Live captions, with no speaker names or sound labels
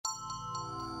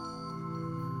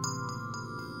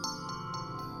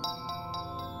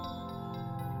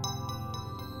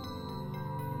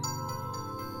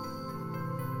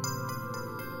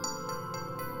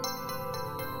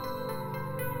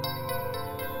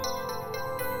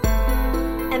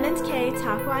M&K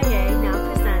Talk YA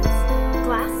now presents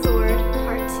Glass Sword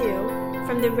Part 2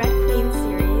 from the Red Queen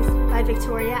series by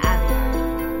Victoria Aveyard.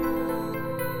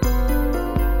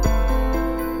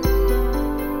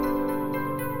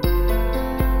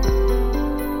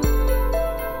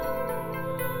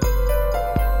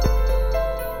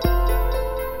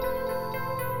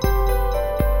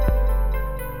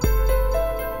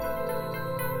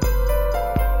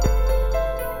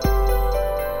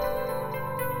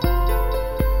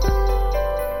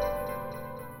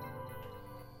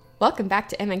 Welcome back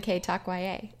to M&K Talk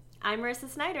YA. I'm Marissa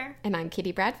Snyder. And I'm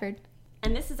Kitty Bradford.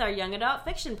 And this is our young adult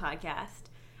fiction podcast.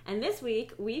 And this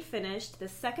week, we finished the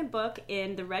second book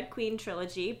in the Red Queen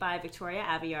trilogy by Victoria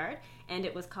Aveyard, and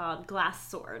it was called Glass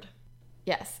Sword.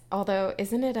 Yes, although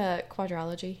isn't it a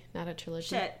quadrilogy, not a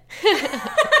trilogy? Shit.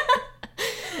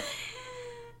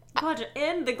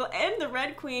 In the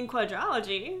Red Queen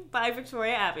quadrilogy by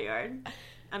Victoria Aveyard.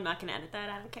 I'm not going to edit that.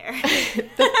 I don't care.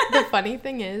 The funny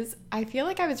thing is, I feel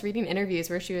like I was reading interviews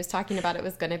where she was talking about it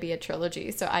was going to be a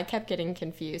trilogy, so I kept getting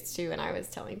confused too when I was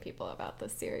telling people about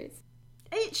this series.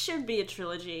 It should be a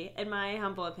trilogy, in my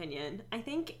humble opinion. I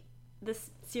think this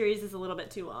series is a little bit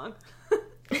too long.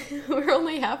 We're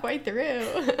only halfway through.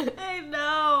 I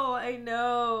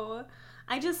know.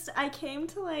 I came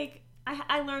to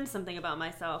I learned something about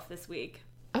myself this week.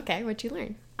 Okay, what'd you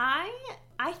learn?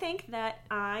 I think that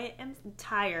I am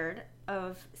tired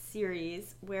of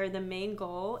series where the main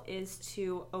goal is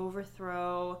to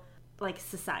overthrow,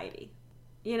 society.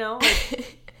 You know?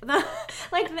 In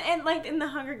the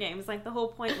Hunger Games, the whole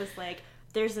point was,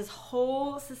 there's this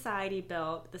whole society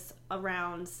built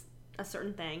around a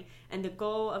certain thing, and the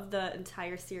goal of the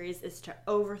entire series is to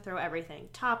overthrow everything,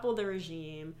 topple the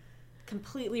regime,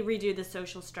 completely redo the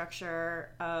social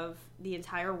structure of the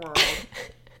entire world.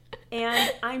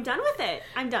 And I'm done with it.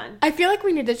 I'm done. I feel like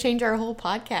we need to change our whole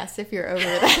podcast if you're over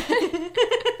that.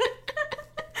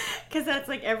 Because that's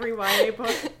every YA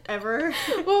book ever.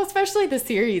 Well, especially the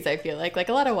series, I feel like.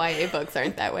 A lot of YA books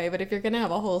aren't that way, but if you're going to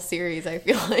have a whole series, I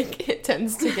feel like it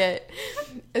tends to get,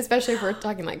 especially if we're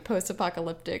talking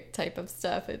post-apocalyptic type of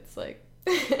stuff, it's Well,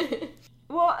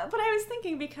 but I was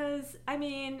thinking because,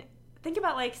 think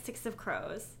about Six of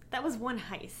Crows. That was one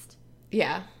heist.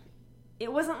 Yeah.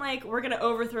 It wasn't we're going to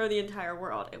overthrow the entire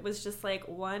world. It was just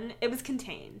one, it was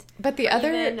contained. But the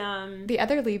other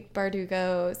Leigh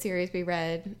Bardugo series we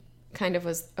read kind of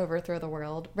was overthrow the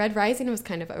world. Red Rising was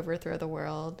kind of overthrow the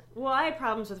world. Well, I had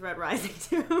problems with Red Rising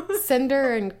too.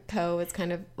 Cinder and Co. was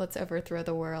kind of let's overthrow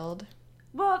the world.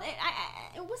 Well,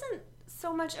 it wasn't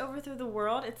so much overthrow the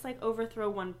world. It's overthrow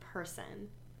one person,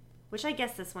 which I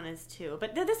guess this one is too.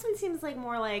 But this one seems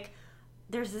more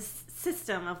there's this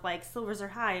system of silvers are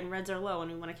high and reds are low, and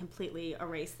we want to completely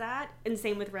erase that. And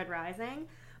same with Red Rising.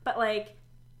 But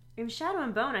in Shadow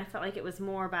and Bone, I felt it was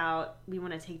more about we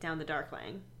want to take down the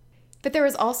Darkling. But there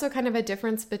was also kind of a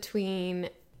difference between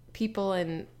people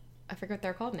and, I forget what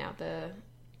they're called now, the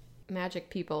magic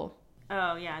people.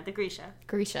 Oh, yeah, the Grisha.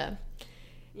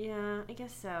 Yeah, I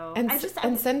guess so.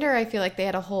 And Cinder, I feel like they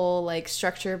had a whole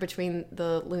structure between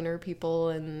the lunar people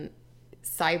and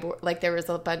cyborg. There was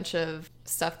a bunch of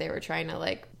stuff they were trying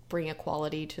to bring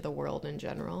equality to the world in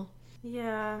general.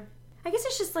 Yeah, I guess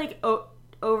it's just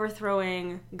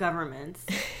overthrowing governments.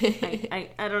 I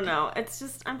don't know. It's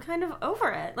just I'm kind of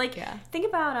over it. Yeah. Think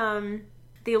about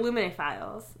the Illuminae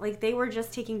files. They were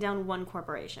just taking down one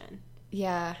corporation.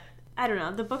 Yeah. I don't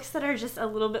know. The books that are just a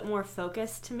little bit more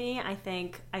focused to me, I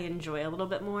think I enjoy a little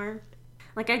bit more.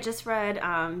 I just read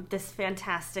this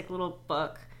fantastic little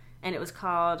book, and it was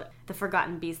called The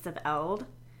Forgotten Beasts of Eld.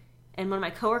 And one of my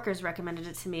coworkers recommended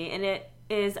it to me, and it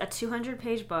is a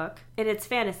 200-page book, and it's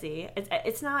fantasy.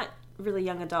 It's not really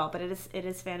young adult, but it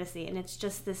is fantasy, and it's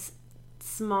just this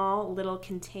small, little,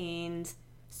 contained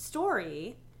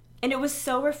story. And it was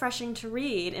so refreshing to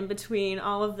read in between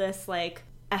all of this,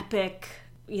 epic,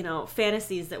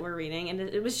 fantasies that we're reading. And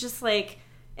it was just, it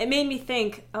made me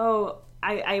think,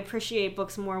 I appreciate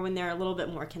books more when they're a little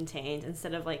bit more contained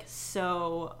instead of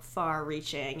so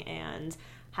far-reaching and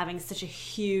having such a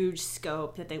huge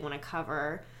scope that they want to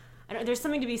cover. There's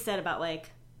something to be said about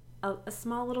a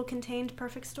small little contained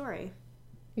perfect story.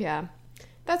 Yeah,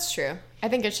 that's true. I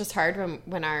think it's just hard when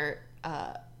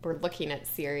we're looking at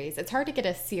series. It's hard to get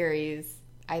a series,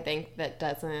 I think, that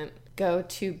doesn't go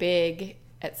too big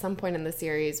at some point in the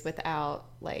series without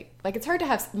it's hard to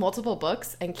have multiple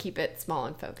books and keep it small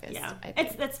and focused. Yeah,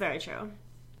 that's very true.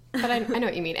 But I know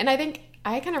what you mean. And I think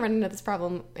I kind of run into this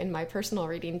problem in my personal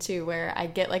reading too, where I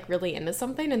get really into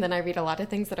something and then I read a lot of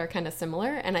things that are kind of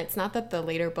similar. And it's not that the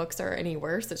later books are any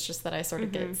worse. It's just that I sort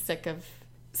of get sick of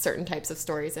certain types of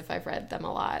stories if I've read them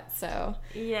a lot. So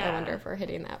yeah. I wonder if we're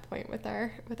hitting that point with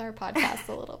our podcast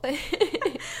a little bit.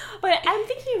 But I'm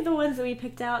thinking of the ones that we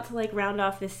picked out to like round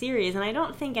off this series, and I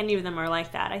don't think any of them are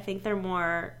like that. I think they're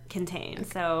more contained. Okay.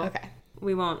 So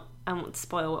I won't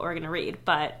spoil what we're going to read,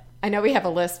 but I know we have a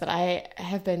list, but I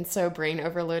have been so brain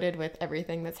overloaded with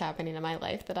everything that's happening in my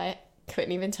life that I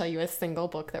couldn't even tell you a single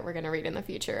book that we're going to read in the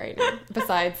future right now,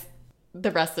 besides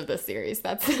the rest of this series.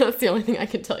 That's the only thing I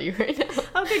can tell you right now.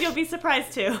 Oh, good. You'll be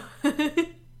surprised, too.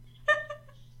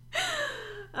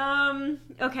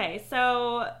 Okay,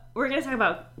 so we're going to talk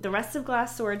about the rest of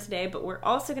Glass Sword today, but we're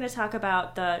also going to talk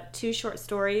about the 2 short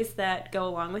stories that go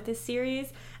along with this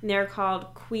series, and they're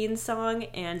called Queen Song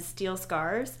and Steel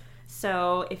Scars.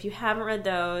 So if you haven't read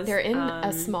those... They're in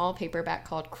a small paperback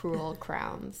called Cruel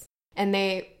Crowns, and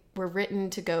they were written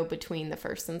to go between the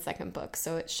first and second book,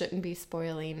 so it shouldn't be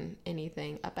spoiling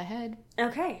anything up ahead.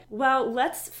 Okay, well,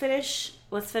 let's finish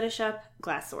up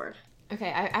Glass Sword. Okay,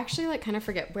 I actually kind of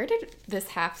forget, where did this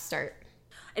half start?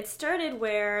 It started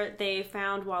where they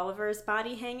found Walliver's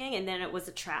body hanging, and then it was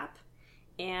a trap.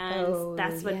 And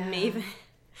that's when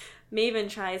Maven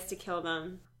tries to kill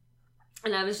them.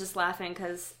 And I was just laughing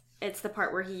because it's the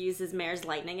part where he uses Mare's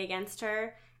lightning against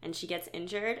her, and she gets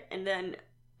injured. And then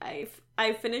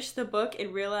I finished the book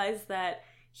and realized that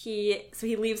he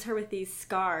leaves her with these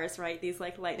scars, right? These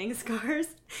like lightning scars.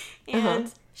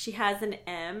 And she has an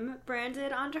M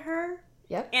branded onto her.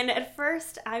 Yep. And at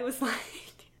first I was like,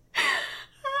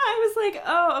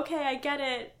 oh, okay, I get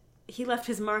it. He left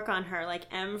his mark on her, like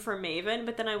M for Maven.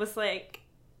 But then I was like,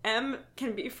 M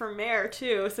can be for Mare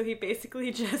too. So he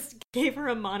basically just gave her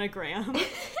a monogram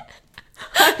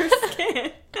on her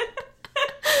skin.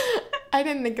 I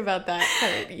didn't think about that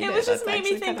part either. It was just That's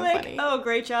made me think like, funny. oh,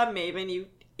 great job, Maven, you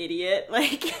idiot.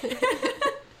 Like,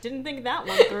 didn't think that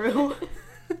one through.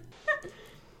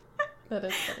 That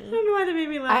is funny. I don't know why that made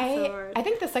me laugh so hard. I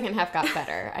think the second half got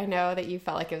better. I know that you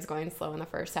felt like it was going slow in the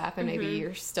first half, and maybe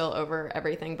you're still over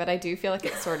everything, but I do feel like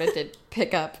it sort of did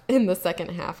pick up in the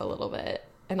second half a little bit.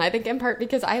 And I think in part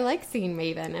because I like seeing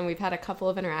Maven, and we've had a couple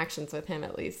of interactions with him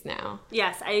at least now.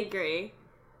 Yes, I agree.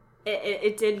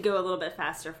 It did go a little bit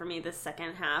faster for me this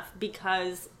second half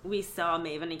because we saw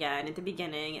Maven again at the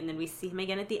beginning, and then we see him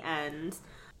again at the end.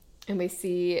 And we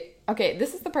see... Okay,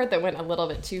 this is the part that went a little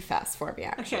bit too fast for me,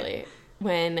 actually. Okay.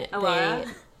 When Alara?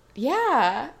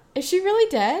 Yeah. Is she really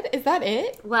dead? Is that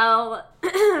it? Well,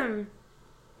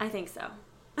 I think so.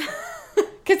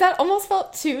 Because that almost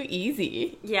felt too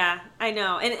easy. Yeah, I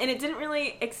know. And it didn't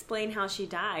really explain how she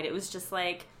died. It was just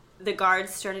like the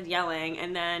guards started yelling,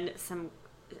 and then some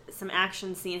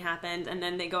action scene happened, and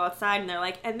then they go outside and they're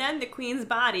like, and then the queen's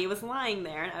body was lying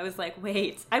there. And I was like,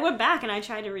 wait. I went back and I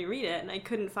tried to reread it, and I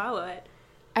couldn't follow it.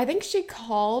 I think she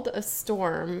called a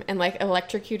storm and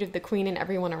electrocuted the queen and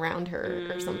everyone around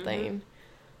her or something.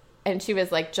 And she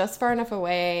was just far enough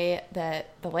away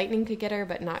that the lightning could get her,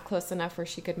 but not close enough where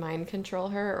she could mind control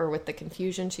her, or with the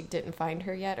confusion she didn't find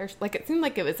her yet, or it seemed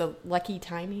like it was a lucky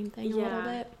timing thing a little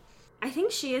bit. I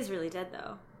think she is really dead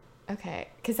though. Okay,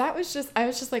 because I was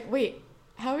just like, wait,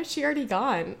 how is she already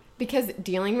gone? Because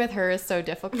dealing with her is so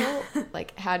difficult.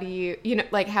 How do you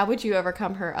how would you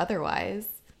overcome her otherwise?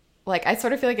 I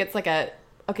sort of feel like it's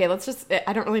okay, let's just,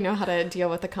 I don't really know how to deal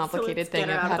with the complicated thing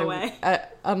of how to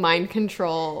a mind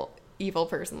control evil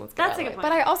person. Let's get That's a good point.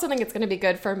 But I also think it's going to be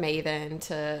good for Maven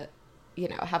to,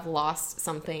 have lost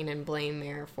something and blame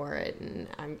Mare for it. And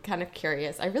I'm kind of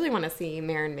curious. I really want to see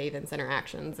Mare and Maven's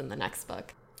interactions in the next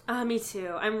book. Me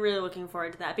too. I'm really looking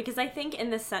forward to that because I think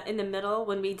in the middle,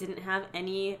 when we didn't have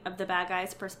any of the bad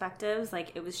guys' perspectives,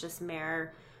 it was just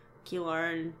Mare,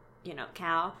 Keylorn,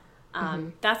 Cal.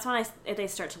 That's when they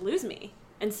start to lose me.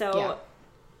 And so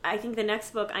I think the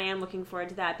next book, I am looking forward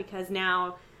to that because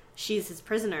now she's his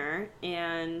prisoner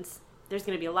and there's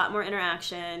going to be a lot more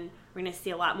interaction. We're going to see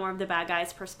a lot more of the bad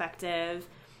guy's perspective.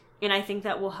 And I think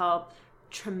that will help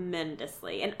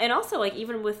tremendously. And also,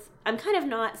 even with... I'm kind of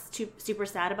not super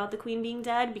sad about the queen being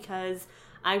dead because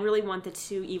I really want the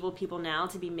 2 evil people now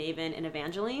to be Maven and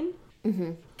Evangeline.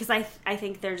 Because I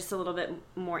think they're just a little bit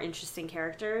more interesting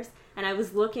characters. And I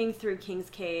was looking through King's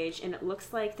Cage, and it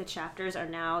looks like the chapters are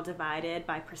now divided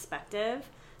by perspective.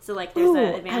 So, there's an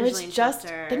Evangeline chapter. I was just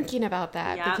thinking about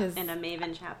that. And a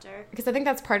Maven chapter. Because I think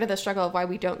that's part of the struggle of why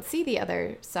we don't see the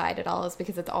other side at all is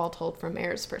because it's all told from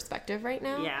Mare's perspective right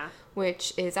now. Yeah.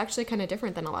 Which is actually kind of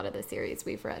different than a lot of the series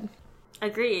we've read.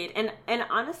 Agreed. And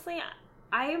honestly,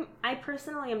 I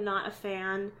personally am not a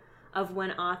fan of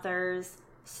when authors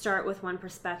start with one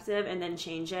perspective and then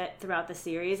change it throughout the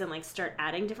series and start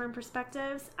adding different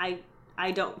perspectives. I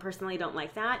don't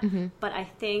like that. But I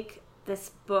think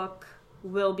this book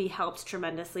will be helped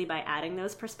tremendously by adding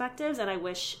those perspectives, and I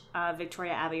wish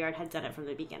Victoria Aveyard had done it from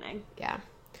the beginning. Yeah.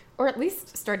 Or at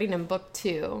least starting in book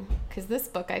 2, because this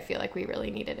book I feel like we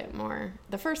really needed it more.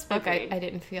 The first book I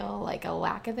didn't feel like a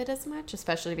lack of it as much,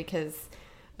 especially because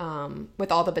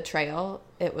with all the betrayal,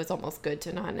 it was almost good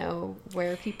to not know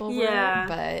where people were.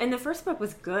 But and the first book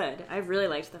was good. I really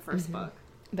liked the first book.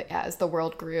 But yeah, as the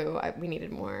world grew, we needed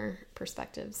more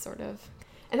perspectives, sort of.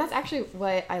 And that's actually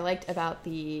what I liked about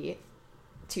the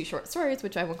 2 short stories,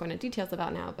 which I won't go into details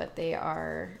about now, but they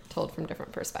are told from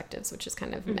different perspectives, which is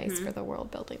kind of nice for the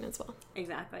world building as well.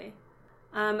 Exactly.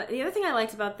 The other thing I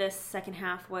liked about this second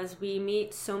half was we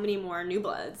meet so many more New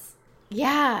Bloods.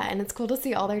 Yeah, and it's cool to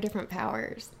see all their different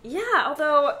powers. Yeah,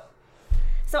 although...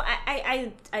 So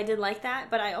I did like that,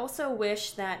 but I also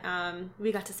wish that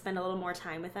we got to spend a little more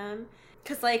time with them.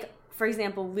 Because, like, for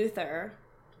example, Luther,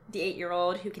 the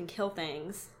 8-year-old who can kill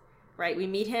things, right? We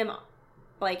meet him,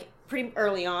 like, pretty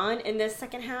early on in this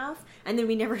second half, and then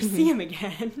we never see him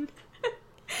again.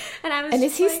 And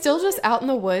is he still just out in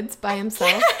the woods by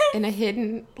himself in a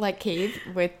hidden, like, cave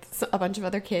with a bunch of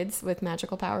other kids with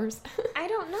magical powers? I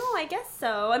don't know. I guess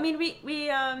so. I mean,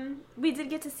 we did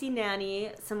get to see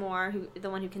Nanny some more, the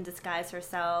one who can disguise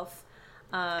herself.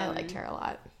 I liked her a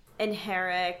lot. And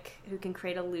Herrick, who can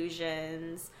create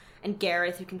illusions, and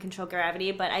Gareth, who can control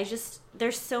gravity. But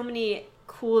there's so many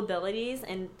cool abilities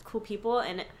and cool people,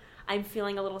 and I'm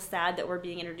feeling a little sad that we're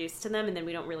being introduced to them and then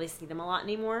we don't really see them a lot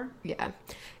anymore. Yeah.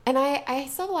 And I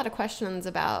still have a lot of questions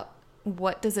about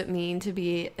what does it mean to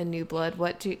be a new blood?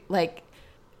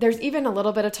 There's even a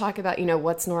little bit of talk about,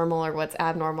 what's normal or what's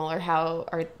abnormal, or how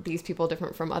are these people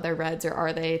different from other Reds, or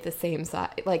are they the same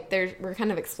size? Like, we're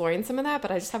kind of exploring some of that,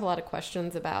 but I just have a lot of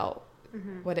questions about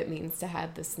what it means to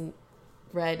have this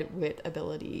Red with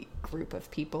ability group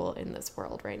of people in this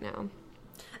world right now.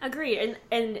 Agreed.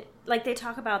 And like, they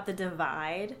talk about the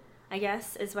divide, I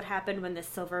guess, is what happened when the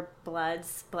Silver Blood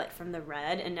split from the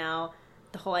Red, and now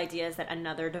the whole idea is that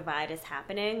another divide is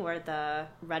happening where the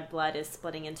Red blood is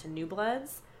splitting into New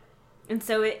Bloods. And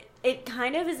so it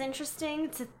kind of is interesting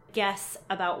to guess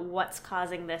about what's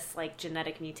causing this, like,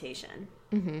 genetic mutation.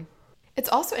 Mm-hmm. It's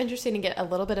also interesting to get a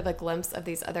little bit of a glimpse of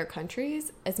these other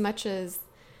countries, as much as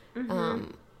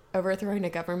overthrowing a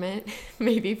government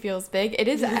maybe feels big. It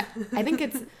is. I think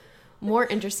it's more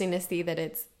interesting to see that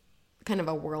it's kind of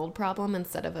a world problem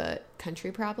instead of a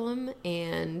country problem,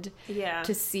 and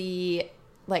to see,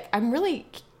 like, I'm really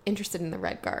interested in the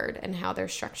Red Guard and how they're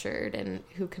structured and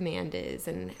who command is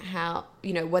and how,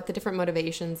 what the different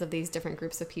motivations of these different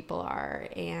groups of people are,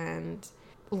 and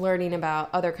learning about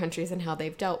other countries and how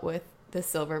they've dealt with the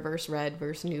Silver versus Red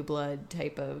versus New Blood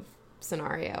type of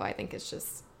scenario. I think it's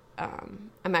just,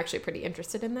 I'm actually pretty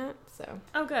interested in that. So.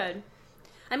 Oh, good.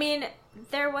 I mean,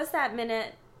 there was that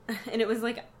minute, and it was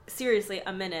like seriously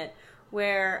a minute,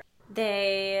 where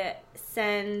they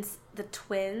send the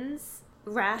twins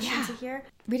Rash into here.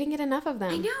 We didn't get enough of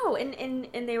them. I know,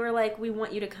 and they were like, we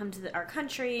want you to come to our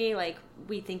country, like,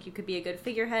 we think you could be a good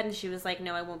figurehead, and she was like,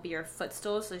 no, I won't be your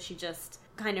footstool, so she just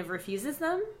kind of refuses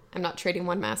them. I'm not trading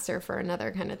one master for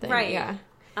another kind of thing. Right. Yeah.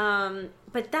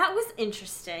 But that was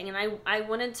interesting, and I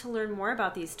wanted to learn more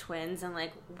about these twins and,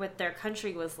 like, what their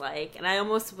country was like, and I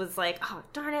almost was like, oh,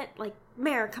 darn it, like,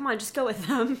 Mare, come on, just go with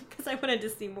them, because I wanted to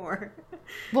see more.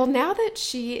 Well, now that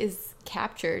she is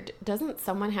captured, doesn't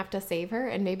someone have to save her?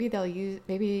 And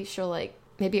maybe she'll, like,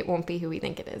 maybe it won't be who we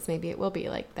think it is. Maybe it will be,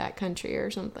 like, that country or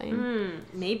something.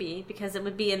 Maybe, because it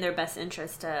would be in their best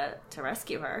interest to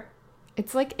rescue her.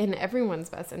 It's, like, in everyone's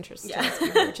best interest to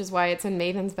rescue her, which is why it's in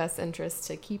Maven's best interest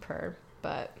to keep her.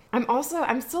 But I'm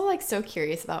still, like, so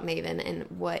curious about Maven and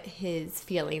what his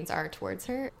feelings are towards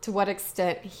her. To what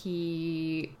extent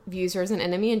he views her as an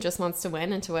enemy and just wants to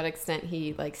win, and to what extent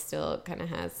he, like, still kind of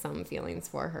has some feelings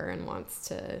for her and wants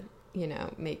to,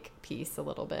 make peace a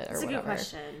little bit or That's whatever.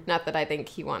 That's a good question. Not that I think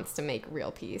he wants to make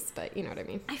real peace, but you know what I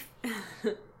mean.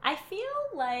 I feel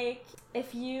like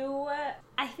if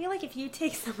you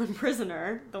take someone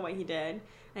prisoner the way he did,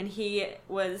 and he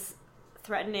was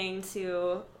threatening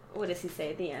to, what does he say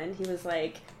at the end? He was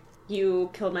like, you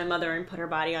killed my mother and put her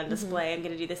body on display. I'm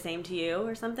going to do the same to you,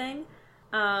 or something.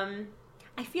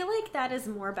 I feel like that is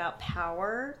more about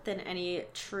power than any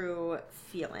true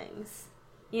feelings.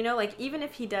 Like, even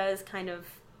if he did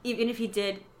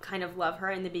kind of love her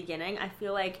in the beginning, I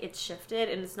feel like it's shifted,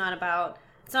 and it's not about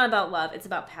love, it's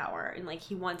about power, and, like,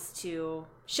 he wants to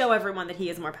show everyone that he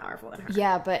is more powerful than her.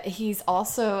 Yeah, but he's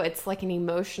also, it's like an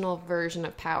emotional version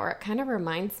of power. It kind of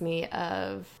reminds me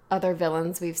of other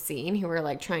villains we've seen who are,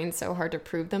 like, trying so hard to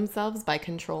prove themselves by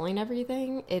controlling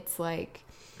everything. It's like,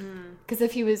 because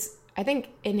if he was, I think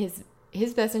in his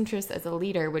his best interest as a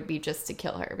leader would be just to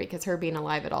kill her, because her being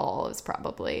alive at all is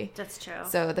probably... That's true.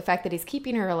 So the fact that he's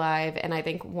keeping her alive, and I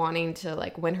think wanting to,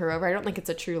 like, win her over, I don't think it's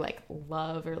a true, like,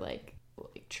 love or, like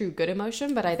true good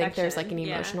emotion, but I think there's, like, an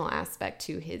emotional aspect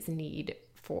to his need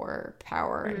for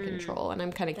power and control, and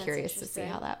I'm kind of curious to see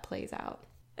how that plays out.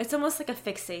 It's almost like a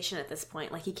fixation at this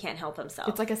point. Like, he can't help himself.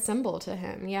 It's like a symbol to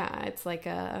him. Yeah, it's like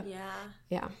a...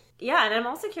 Yeah. Yeah, and I'm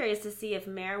also curious to see if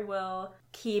Mare will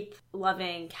keep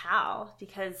loving Cal,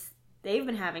 because they've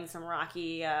been having some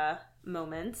rocky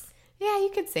moments. Yeah, you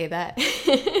could say that.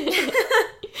 It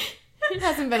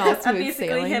hasn't been all smooth basically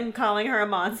sailing. Him calling her a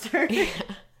monster. Yeah.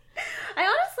 I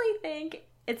honestly think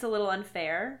it's a little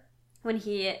unfair when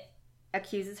he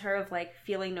accuses her of, like,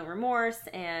 feeling no remorse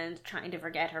and trying to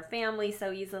forget her family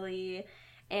so easily.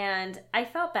 And I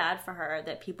felt bad for her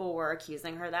that people were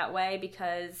accusing her that way,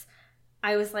 because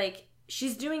I was like,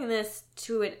 she's doing this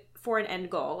for an end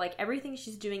goal. Like, everything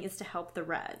she's doing is to help the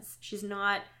Reds. She's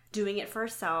not doing it for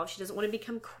herself. She doesn't want to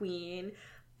become queen.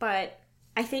 But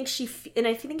I think she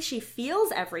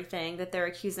feels everything that they're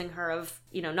accusing her of,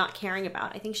 not caring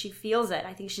about. I think she feels it.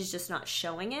 I think she's just not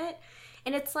showing it.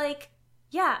 And it's like,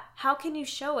 yeah, how can you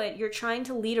show it? You're trying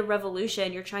to lead a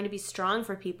revolution. You're trying to be strong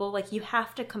for people. Like, you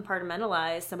have to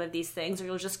compartmentalize some of these things or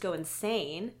you'll just go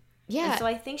insane. Yeah. And so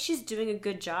I think she's doing a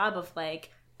good job of,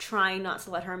 like, trying not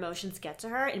to let her emotions get to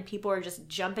her, and people are just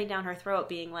jumping down her throat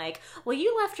being like, well,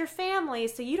 you left your family,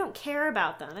 so you don't care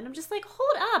about them. And I'm just like,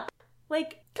 hold up.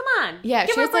 Like, come on. Yeah,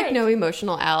 she has, like, no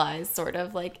emotional allies, sort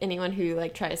of, like, anyone who,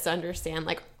 like, tries to understand,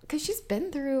 like, because she's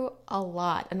been through a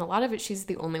lot, and a lot of it she's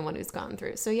the only one who's gone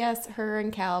through. So, yes, her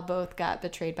and Cal both got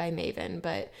betrayed by Maven,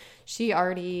 but she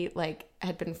already, like,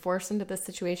 had been forced into this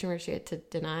situation where she had to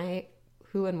deny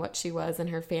who and what she was and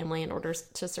her family in order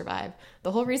to survive.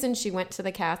 The whole reason she went to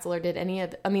the castle or did any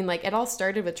of... it all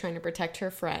started with trying to protect her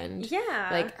friend. Yeah.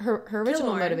 Like, her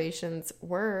original motivations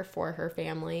were for her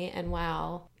family, and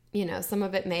while, some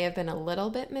of it may have been a little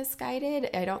bit misguided,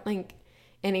 I don't think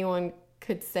anyone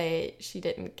could say she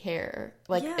didn't care.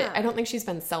 Like, I don't think she's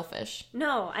been selfish.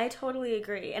 No, I totally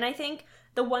agree. And I think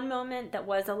the one moment that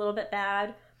was a little bit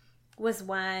bad was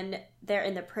when they're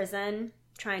in the prison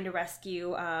trying to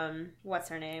rescue, what's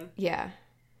her name? Yeah.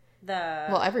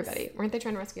 Everybody. Weren't they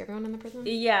trying to rescue everyone in the prison?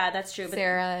 Yeah, that's true.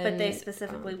 But they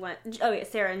specifically went...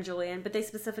 Sarah and Julian. But they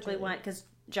specifically went because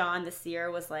John, the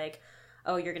seer, was like,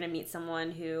 oh, you're going to meet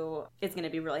someone who is going to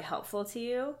be really helpful to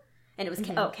you. And it was,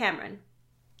 Cameron.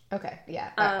 Okay,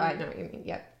 yeah. I know what you mean.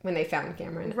 Yeah, when they found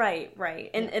Cameron.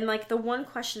 Right. And like, the one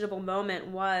questionable moment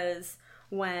was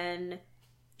when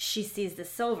she sees the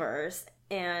Silvers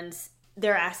and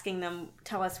they're asking them,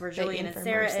 tell us where Julian and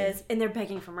Sarah is, and they're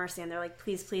begging for mercy, and they're like,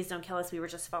 please don't kill us, we were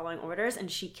just following orders, and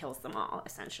she kills them all,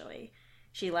 essentially.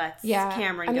 She lets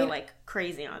Cameron go, like,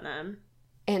 crazy on them.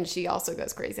 And she also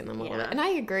goes crazy on them a little bit. And I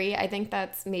agree. I think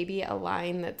that's maybe a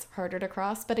line that's harder to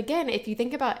cross. But again, if you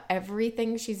think about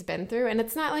everything she's been through, and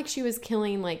it's not like she was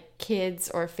killing, like,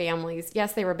 kids or families.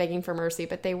 Yes, they were begging for mercy,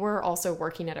 but they were also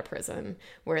working at a prison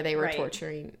where they were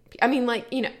torturing.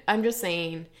 I'm just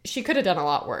saying she could have done a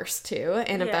lot worse too.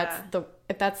 And if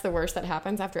that's the worst that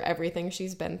happens after everything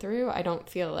she's been through, I don't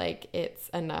feel like it's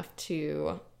enough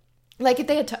to... Like, if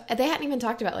they hadn't even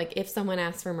talked about, like, if someone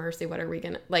asked for mercy, what are we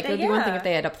going to... Like, it would be one thing if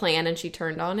they had a plan and she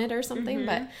turned on it or something,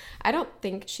 but I don't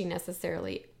think she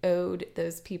necessarily owed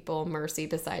those people mercy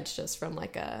besides just from,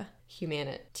 like, a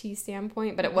humanity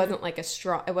standpoint, but it wasn't, like,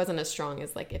 it wasn't as strong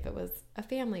as, like, if it was a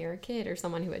family or a kid or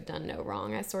someone who had done no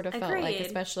wrong. I sort of felt like,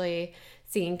 especially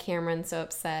seeing Cameron so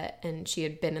upset, and she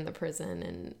had been in the prison,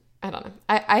 and I don't know.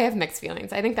 I have mixed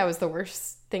feelings. I think that was the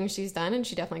worst thing she's done, and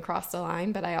she definitely crossed the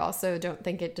line, but I also don't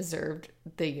think it deserved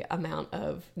the amount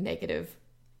of negative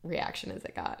reaction as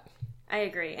it got. I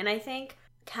agree. And I think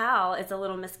Cal is a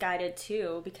little misguided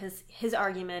too, because his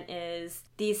argument is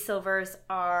these Silvers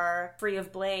are free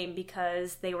of blame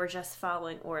because they were just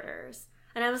following orders.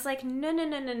 And I was like,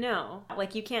 no.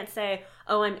 Like, you can't say,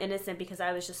 oh, I'm innocent because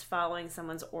I was just following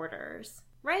someone's orders.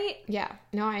 Right? Yeah.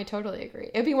 No, I totally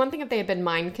agree. It would be one thing if they had been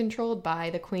mind controlled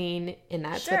by the queen and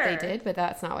that's what they did, but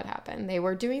that's not what happened. They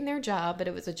were doing their job, but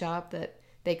it was a job that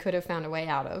they could have found a way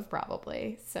out of,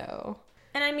 probably. So...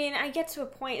 And I mean, I get to a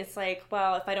point, it's like,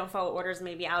 well, if I don't follow orders,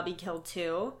 maybe I'll be killed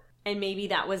too. And maybe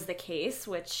that was the case,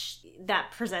 which that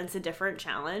presents a different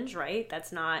challenge, right?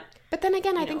 That's not... But then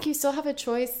again, I think you still have a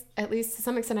choice, at least to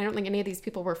some extent. I don't think any of these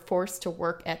people were forced to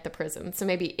work at the prison. So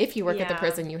maybe if you work at the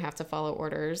prison, you have to follow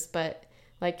orders, but...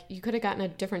 Like, you could have gotten a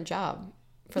different job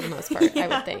for the most part, I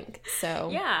would think. So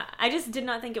yeah, I just did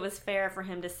not think it was fair for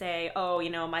him to say, oh,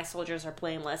 my soldiers are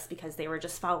blameless because they were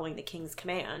just following the king's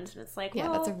command. And it's like, yeah,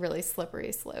 well, that's a really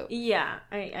slippery slope. Yeah,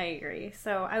 I agree.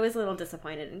 So I was a little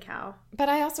disappointed in Cal. But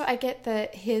I get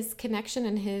that his connection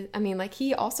and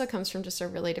he also comes from just a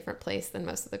really different place than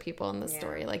most of the people in the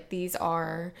story. Like, these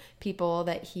are people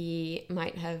that he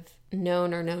might have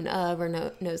known of or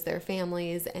knows their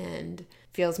families and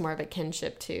feels more of a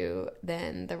kinship to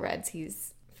than the Reds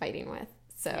he's fighting with.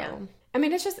 So yeah. I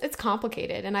mean, it's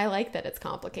complicated, and I like that it's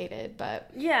complicated,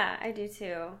 but yeah, I do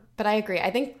too. But I agree.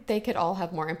 I think they could all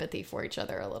have more empathy for each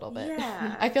other a little bit.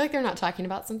 Yeah. I feel like they're not talking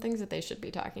about some things that they should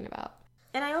be talking about.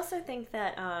 And I also think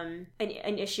that an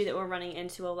issue that we're running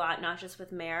into a lot, not just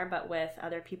with Mare, but with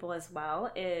other people as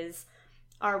well, is,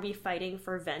 are we fighting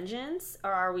for vengeance,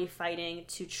 or are we fighting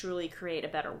to truly create a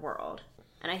better world?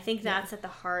 And I think that's at the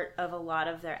heart of a lot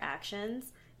of their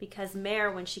actions. Because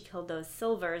Mare, when she killed those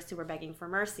Silvers who were begging for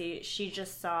mercy, she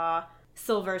just saw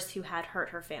Silvers who had hurt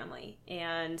her family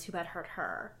and who had hurt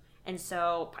her. And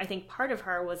so I think part of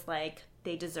her was like,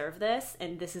 they deserve this,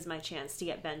 and this is my chance to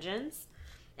get vengeance.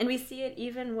 And we see it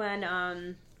even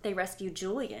when they rescue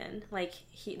Julian. Like,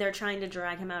 they're trying to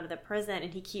drag him out of the prison,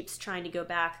 and he keeps trying to go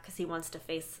back because he wants to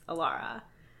face Alara.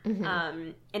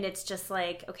 Mm-hmm. And it's just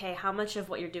like, okay, how much of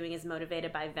what you're doing is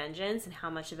motivated by vengeance, and how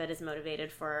much of it is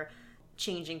motivated for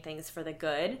changing things for the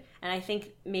good? And I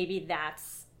think maybe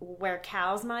that's where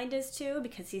Cal's mind is too,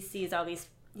 because he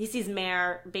sees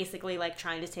Mare basically like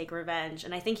trying to take revenge,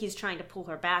 and I think he's trying to pull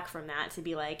her back from that, to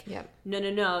be like,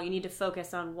 no, you need to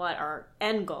focus on what our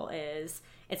end goal is.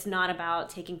 It's not about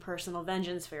taking personal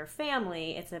vengeance for your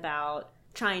family, it's about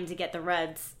trying to get the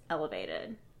Reds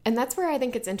elevated. And that's where I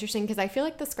think it's interesting, because I feel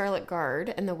like the Scarlet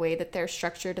Guard and the way that they're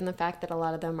structured and the fact that a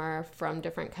lot of them are from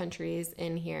different countries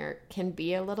in here can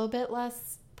be a little bit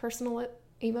less personal,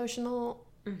 emotional.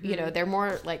 Mm-hmm. They're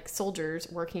more like soldiers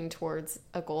working towards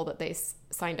a goal that they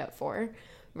signed up for,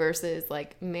 versus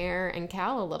like Mare and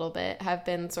Cal a little bit have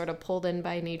been sort of pulled in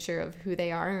by nature of who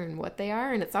they are and what they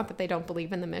are. And it's not that they don't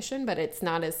believe in the mission, but it's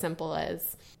not as simple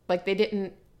as like they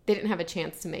didn't have a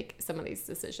chance to make some of these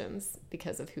decisions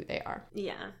because of who they are.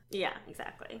 Yeah,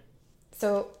 exactly.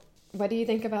 So what do you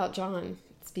think about John?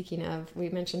 Speaking of, we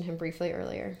mentioned him briefly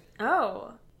earlier.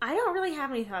 Oh, I don't really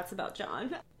have any thoughts about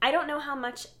John. I don't know how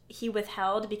much he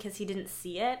withheld because he didn't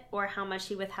see it, or how much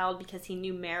he withheld because he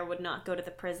knew Mare would not go to the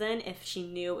prison if she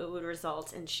knew it would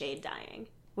result in Shade dying,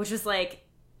 which was like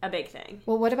a big thing.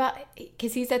 Well, what about,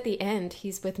 because he's at the end,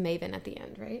 he's with Maven at the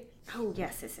end, right? Oh,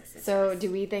 yes. So do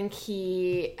we think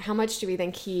how much do we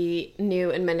think he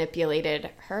knew and manipulated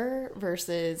her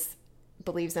versus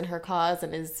believes in her cause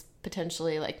and is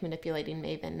potentially like manipulating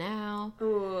Maven now?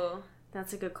 Ooh,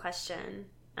 that's a good question.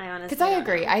 I honestly Because I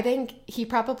agree. I think he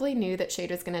probably knew that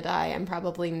Shade was going to die,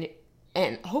 and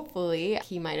and hopefully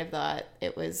he might have thought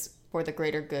it was for the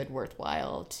greater good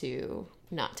worthwhile to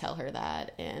not tell her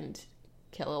that and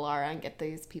kill Alara and get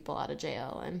these people out of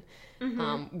jail.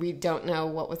 And we don't know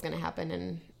what was going to happen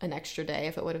in an extra day,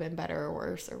 if it would have been better or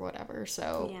worse or whatever.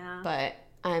 So, yeah. But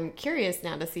I'm curious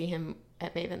now to see him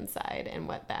at Maven's side and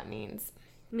what that means.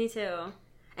 Me too.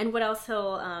 And what else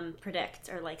he'll predict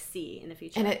or like see in the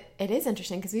future. And it is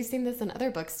interesting because we've seen this in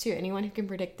other books too. Anyone who can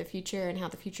predict the future and how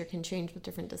the future can change with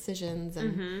different decisions,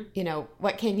 and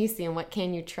what can you see and what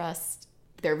can you trust,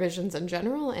 their visions in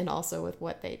general, and also with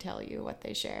what they tell you, what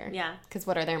they share. Yeah. Because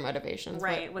what are their motivations?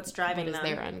 Right. What's driving them? What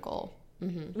is their end goal?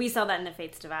 Mm-hmm. We saw that in the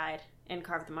Fates Divide and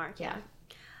Carve the Mark. Yeah.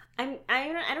 I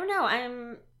don't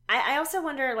know. I also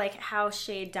wonder like how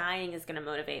Shade dying is going to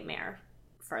motivate Mare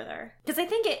further, because I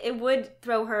think it would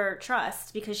throw her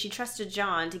trust, because she trusted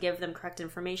John to give them correct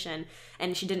information,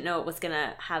 and she didn't know it was going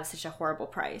to have such a horrible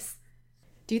price.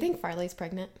 Do you think Farley's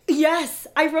pregnant? Yes,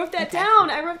 I wrote that down.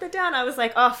 I was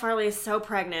like, oh, Farley is so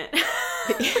pregnant.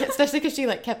 Especially because she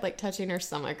like kept like touching her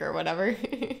stomach or whatever.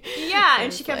 Yeah,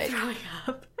 and she kept throwing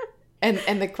up.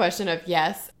 And the question of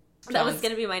yes. That was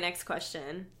going to be my next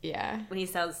question. Yeah. When he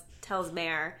tells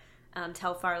Mare,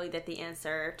 tell Farley that the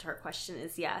answer to her question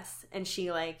is yes. And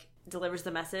she like delivers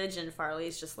the message, and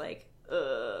Farley's just like,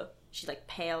 ugh. She like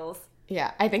pales.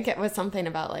 Yeah, I think it was something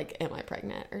about like, am I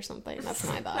pregnant or something? That's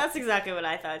my thought. That's exactly what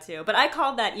I thought too. But I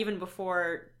called that even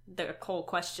before the whole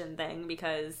question thing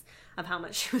because of how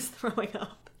much she was throwing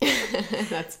up.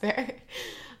 That's fair.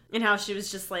 And how she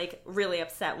was just like really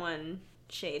upset when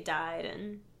Shade died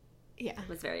and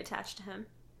was very attached to him.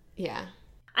 Yeah.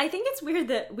 I think it's weird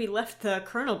that we left the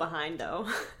Colonel behind though.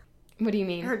 What do you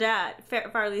mean? Her dad,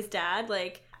 Farley's dad.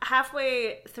 Like,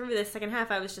 halfway through the second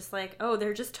half, I was just like, oh,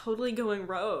 they're just totally going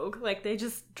rogue. Like, they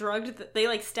just they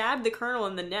like stabbed the colonel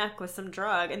in the neck with some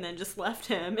drug and then just left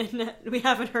him, and we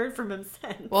haven't heard from him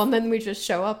since. Well, and then we just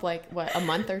show up like, what, a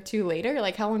month or two later?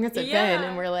 Like, how long has it been?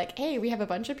 And we're like, hey, we have a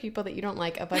bunch of people that you don't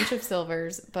like, a bunch of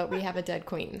silvers, but we have a dead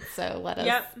queen. So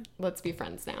let's be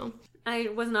friends now. I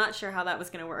was not sure how that was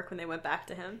going to work when they went back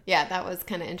to him. Yeah, that was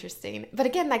kind of interesting. But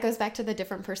again, that goes back to the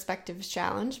different perspectives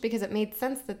challenge, because it made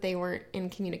sense that they weren't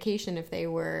in communication if they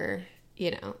were,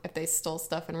 if they stole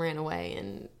stuff and ran away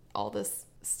and all this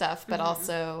stuff. But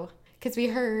also, because we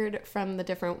heard from the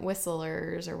different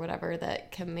whistlers or whatever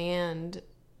that Command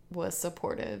was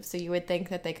supportive. So you would think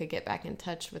that they could get back in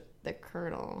touch with the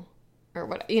colonel or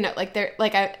what, like they're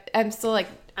like, I'm still like,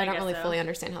 I don't really fully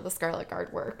understand how the Scarlet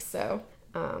Guard works. So,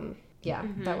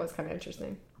 that was kind of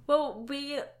interesting. Well,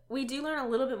 we do learn a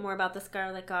little bit more about the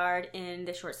Scarlet Guard in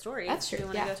the short stories. That's true. Do you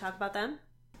want to go talk about them?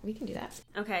 We can do that.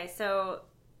 Okay, so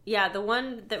the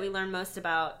one that we learn most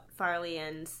about Farley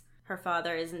and her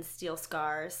father is in Steel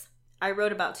Scars. I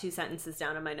wrote about 2 sentences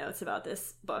down in my notes about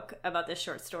this book, about this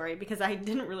short story, because I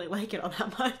didn't really like it all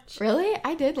that much. Really?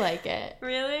 I did like it.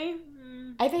 Really?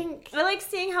 I think I like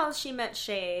seeing how she met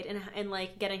Shade and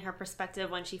like getting her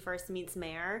perspective when she first meets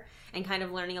Mare, and kind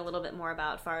of learning a little bit more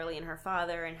about Farley and her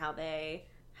father and how they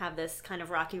have this kind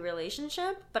of rocky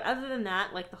relationship. But other than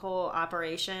that, like the whole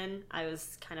operation, I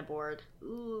was kind of bored.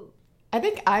 Ooh. I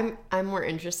think I'm more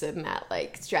interested in that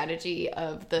like strategy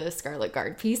of the Scarlet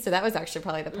Guard piece. So that was actually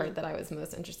probably the part that I was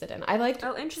most interested in. I liked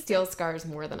Steel Scars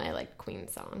more than I liked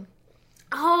Queen's Song.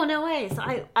 Oh, no way. So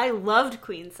I loved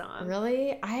Queen's Song.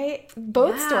 Really?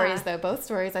 Both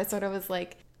stories, I sort of was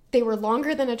like, they were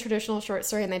longer than a traditional short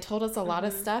story, and they told us a lot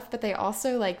of stuff, but they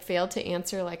also like failed to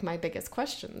answer like my biggest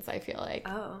questions, I feel like.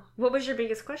 Oh. What was your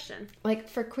biggest question? Like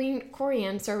for Queen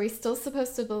Corianne, so are we still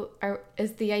supposed to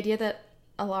is the idea that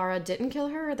Alara didn't kill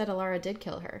her, or that Alara did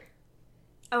kill her?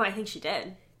 Oh, I think she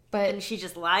did. And she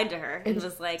just lied to her and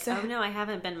was like, oh no, I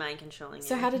haven't been mind controlling you.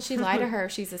 So how did she lie to her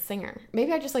if she's a singer?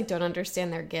 Maybe I just like don't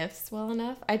understand their gifts well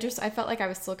enough. I felt like I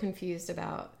was still confused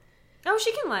about... Oh,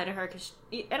 she can lie to her, because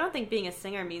I don't think being a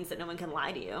singer means that no one can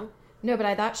lie to you. No, but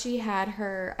I thought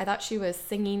she was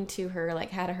singing to her, like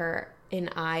had her in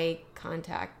eye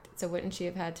contact. So wouldn't she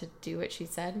have had to do what she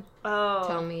said? Oh.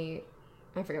 Tell me,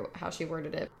 I forget how she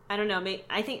worded it. I don't know.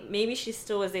 I think maybe she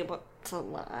still was able to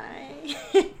lie.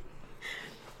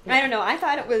 I don't know. I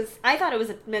thought it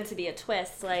was meant to be a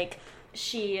twist. Like,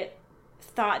 she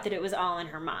thought that it was all in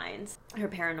her mind. Her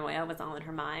paranoia was all in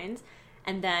her mind.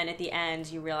 And then at the end,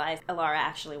 you realize Alara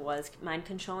actually was mind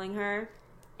controlling her,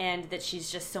 and that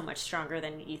she's just so much stronger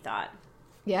than you thought.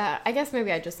 Yeah, I guess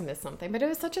maybe I just missed something. But it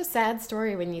was such a sad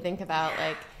story when you think about,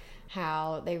 like,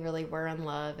 how they really were in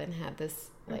love and had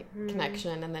this, like,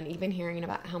 connection. And then even hearing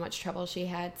about how much trouble she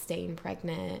had staying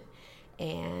pregnant.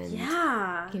 And,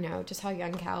 just how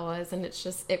young Cal was. And it's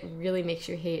just, it really makes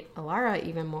you hate Alara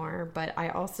even more. But I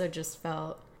also just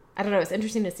felt, I don't know, it's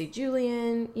interesting to see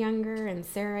Julian younger and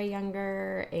Sarah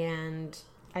younger. And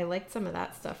I liked some of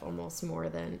that stuff almost more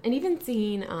than, and even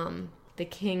seeing the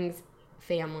King's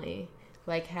family,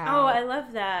 like how. Oh, I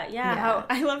love that. Yeah. How,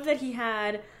 I love that he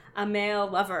had a male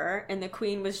lover, and the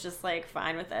Queen was just like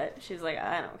fine with it. She was like,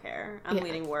 I don't care. I'm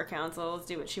leading war councils.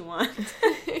 Do what you want.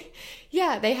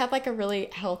 Yeah, they had like a really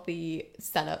healthy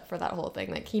setup for that whole thing.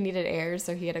 Like, he needed heirs,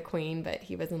 so he had a queen, but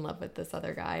he was in love with this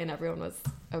other guy, and everyone was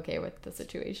okay with the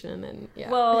situation. And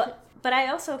Well, but I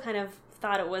also kind of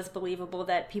thought it was believable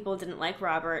that people didn't like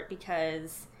Robert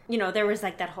because, there was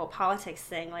like that whole politics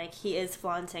thing. Like, he is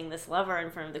flaunting this lover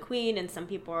in front of the Queen, and some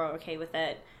people are okay with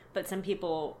it, but some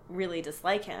people really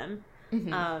dislike him.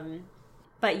 Mm-hmm.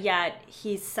 But yet,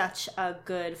 he's such a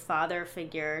good father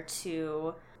figure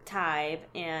to Tybh,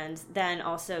 and then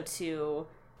also to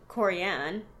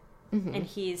Corianne. Mm-hmm. And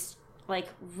he's, like,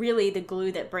 really the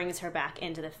glue that brings her back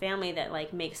into the family, that,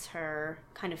 like, makes her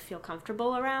kind of feel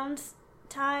comfortable around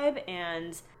Tybh.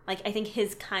 And, like, I think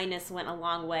his kindness went a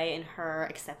long way in her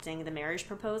accepting the marriage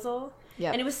proposal.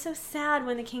 Yep. And it was so sad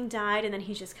when the King died, and then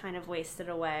he just kind of wasted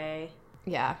away.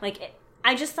 Yeah. Like,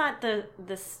 I just thought the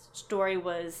story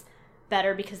was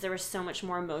better because there was so much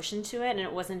more emotion to it, and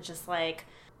it wasn't just like,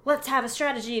 let's have a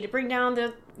strategy to bring down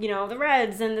the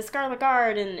Reds and the Scarlet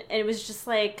Guard, and it was just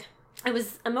like, it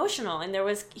was emotional, and there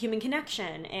was human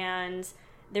connection, and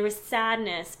there was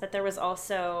sadness, but there was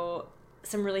also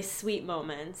some really sweet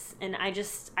moments, and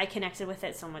I connected with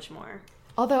it so much more.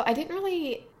 Although I didn't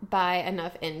really buy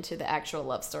enough into the actual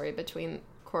love story between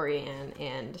Corianne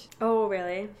and... Oh,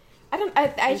 really?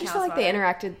 I just feel like they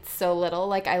interacted so little.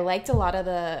 Like, I liked a lot of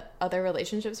the other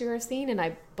relationships we were seeing, and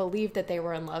I believed that they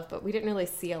were in love, but we didn't really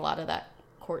see a lot of that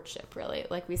courtship, really.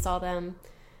 Like, we saw them,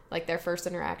 like, their first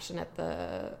interaction at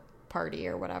the party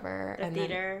or whatever. The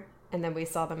theater. And then we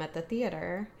saw them at the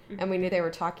theater, and we knew they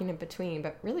were talking in between,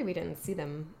 but really we didn't see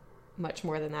them much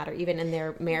more than that, or even in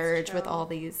their marriage with all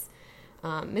these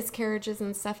miscarriages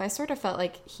and stuff. I sort of felt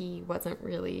like he wasn't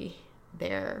really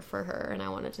there for her, and I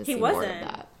wanted to see more of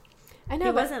that. I know,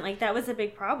 he wasn't. Like, that was a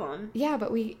big problem. Yeah,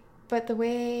 but the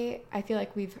way I feel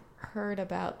like we've heard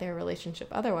about their relationship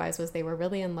otherwise was they were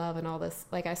really in love and all this.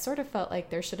 Like, I sort of felt like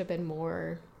there should have been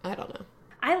more. I don't know.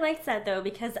 I liked that, though,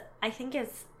 because I think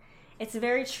it's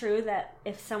very true that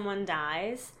if someone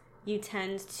dies, you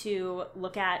tend to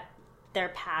look at their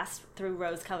past through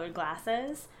rose-colored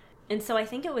glasses. And so I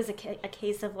think it was a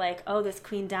case of like, oh, this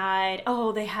queen died.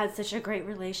 Oh, they had such a great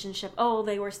relationship. Oh,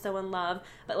 they were so in love.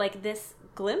 But like, this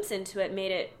glimpse into it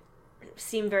made it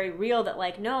seem very real that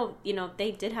like, no, you know,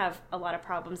 they did have a lot of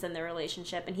problems in their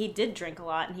relationship, and he did drink a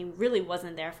lot, and he really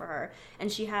wasn't there for her.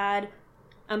 And she had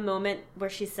a moment where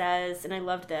she says, and I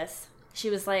loved this, she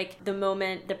was like, the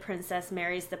moment the princess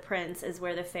marries the prince is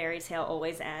where the fairy tale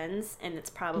always ends, and it's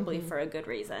probably for a good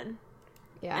reason.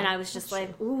 Yeah, and I was just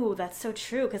like, ooh, that's so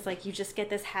true, because like, you just get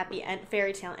this happy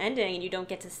fairy tale ending, and you don't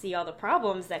get to see all the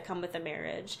problems that come with a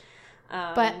marriage.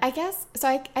 But I guess, so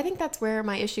I think that's where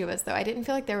my issue was, though. I didn't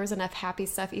feel like there was enough happy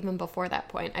stuff even before that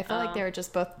point. I felt like they were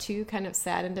just both two kind of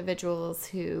sad individuals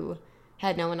who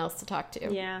had no one else to talk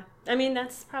to. Yeah. I mean,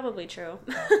 that's probably true.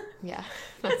 Yeah,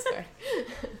 that's fair.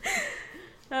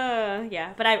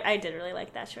 Yeah, but I did really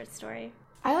like that short story.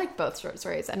 I like both short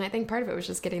stories, and I think part of it was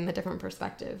just getting the different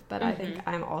perspective, but I think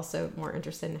I'm also more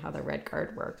interested in how the Red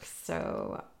Guard works,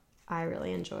 so I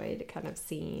really enjoyed kind of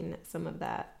seeing some of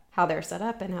that, how they're set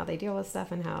up and how they deal with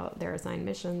stuff and how they're assigned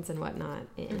missions and whatnot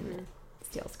in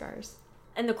Steel Scars.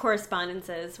 And the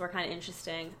correspondences were kind of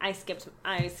interesting. I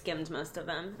skimmed most of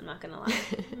them, I'm not going to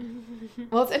lie.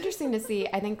 Well, it's interesting to see.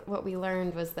 I think what we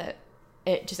learned was that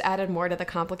it just added more to the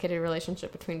complicated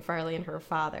relationship between Farley and her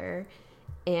father,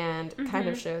 and kind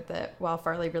of showed that while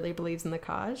Farley really believes in the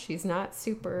cause, she's not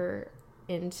super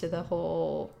into the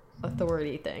whole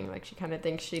authority thing. Like, she kind of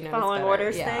thinks she knows following better.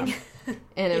 orders thing.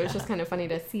 And it was just kind of funny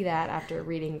to see that after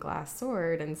reading Glass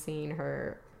Sword and seeing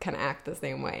her kind of act the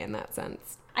same way in that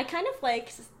sense. I kind of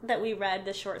liked that we read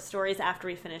the short stories after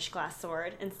we finished Glass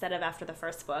Sword instead of after the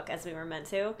first book, as we were meant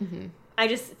to. I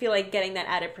just feel like getting that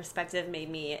added perspective made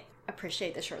me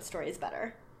appreciate the short stories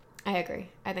better. I agree.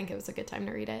 I think it was a good time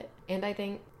to read it. And I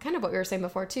think kind of what we were saying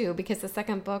before, too, because the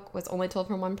second book was only told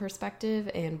from one perspective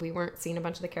and we weren't seeing a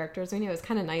bunch of the characters we knew. It was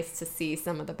kind of nice to see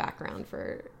some of the background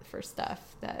for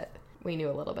stuff that we knew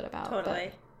a little bit about.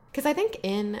 Totally. Because I think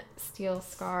in Steel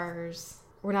Scars,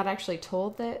 we're not actually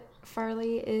told that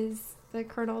Farley is the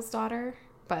Colonel's daughter.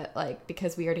 But, like,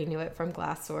 because we already knew it from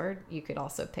Glass Sword, you could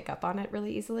also pick up on it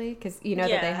really easily. Because you know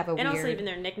that they have a weird... And also even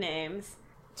their nicknames.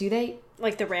 Do they?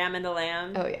 Like the Ram and the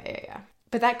Lamb. Oh, yeah.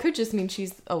 But that could just mean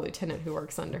she's a lieutenant who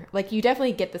works under her. Like, you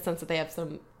definitely get the sense that they have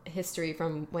some history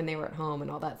from when they were at home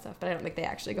and all that stuff. But I don't think they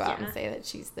actually go out and say that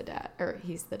she's the dad, or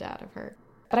he's the dad of her.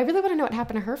 But I really want to know what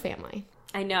happened to her family.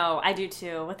 I know, I do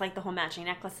too. With like the whole matching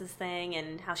necklaces thing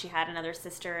and how she had another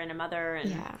sister and a mother.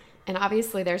 And... Yeah. And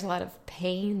obviously there's a lot of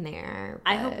pain there.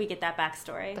 I hope we get that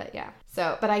backstory. But yeah.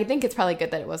 So, but I think it's probably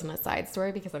good that it wasn't a side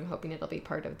story because I'm hoping it'll be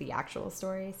part of the actual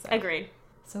story. So. Agreed.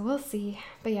 So we'll see.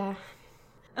 But yeah.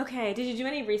 Okay, did you do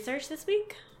any research this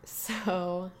week?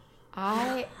 So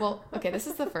this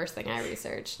is the first thing I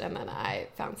researched and then I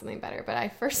found something better. But I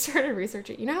first started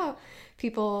researching, you know how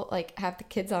people like have the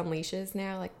kids on leashes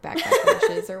now, like backpack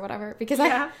leashes or whatever? Because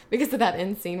of that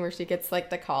end scene where she gets like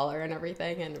the collar and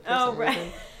everything, and for some reason,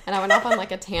 and I went off on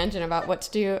like a tangent about what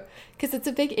to do because it's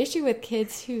a big issue with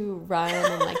kids who run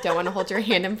and like don't want to hold your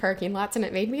hand in parking lots, and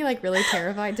it made me like really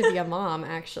terrified to be a mom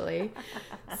actually.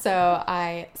 So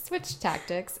I switched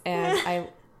tactics, and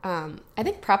I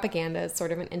think propaganda is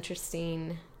sort of an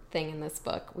interesting thing in this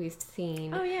book. We've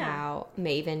seen how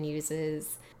Maven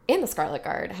uses, and the Scarlet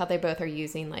Guard, how they both are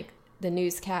using like the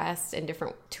newscast and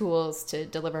different tools to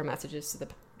deliver messages to the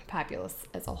populace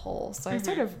as a whole. So I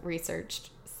sort of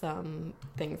researched some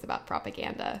things about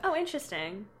propaganda. Oh,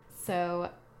 interesting.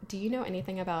 So do you know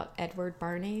anything about Edward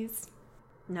Bernays?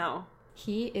 No.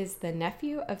 He is the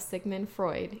nephew of Sigmund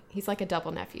Freud. He's like a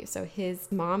double nephew. So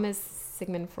his mom is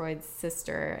Sigmund Freud's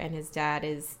sister and his dad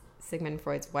is Sigmund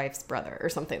Freud's wife's brother or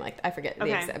something like that. I forget the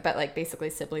exact, but like basically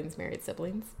siblings married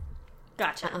siblings.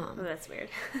 Gotcha. Oh, that's weird.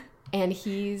 And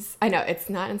I know it's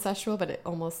not incestual, but it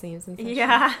almost seems incestual.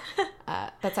 Yeah.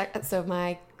 So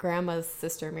my grandma's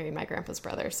sister married my grandpa's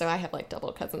brother. So I have like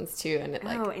double cousins too. And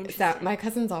interesting. my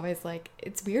cousin's always like,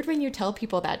 it's weird when you tell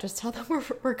people that. Just tell them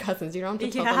we're cousins. You don't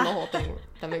have to tell them the whole thing.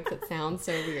 That makes it sound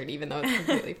so weird, even though it's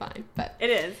completely fine. But it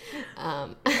is.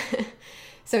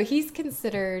 So he's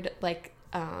considered like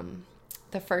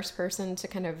the first person to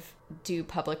kind of do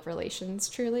public relations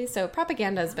truly. So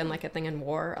propaganda has been like a thing in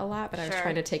war a lot, but I was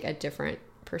trying to take a different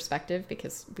perspective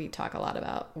because we talk a lot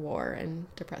about war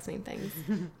and depressing things.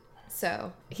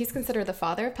 So he's considered the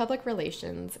father of public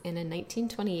relations, and in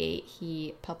 1928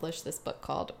 he published this book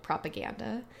called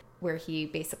Propaganda, where he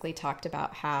basically talked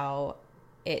about how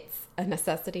it's a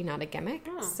necessity, not a gimmick.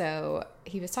 So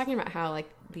he was talking about how like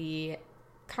the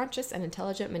conscious and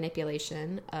intelligent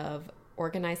manipulation of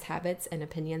organized habits and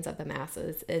opinions of the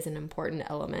masses is an important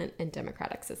element in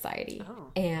democratic society.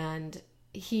 And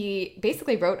he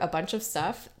basically wrote a bunch of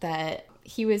stuff that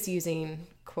he was using,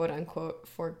 quote unquote,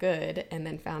 for good, and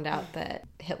then found out that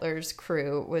Hitler's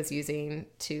crew was using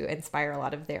to inspire a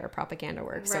lot of their propaganda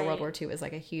work. So World War II was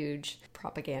like a huge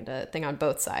propaganda thing on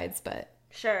both sides, but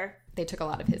they took a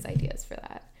lot of his ideas for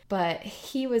that. But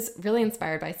he was really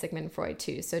inspired by Sigmund Freud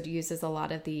too. So it uses a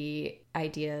lot of the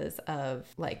ideas of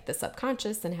like the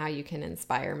subconscious and how you can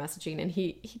inspire messaging. And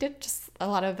he did just a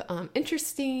lot of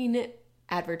interesting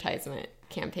advertisement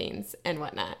campaigns and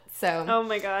whatnot. So oh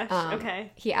my gosh.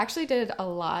 Okay. He actually did a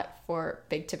lot for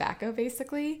Big Tobacco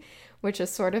basically, which is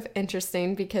sort of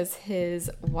interesting because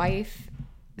his wife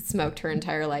smoked her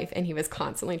entire life and he was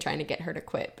constantly trying to get her to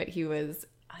quit, but he was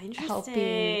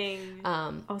helping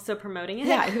also promoting it.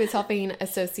 Yeah, he was helping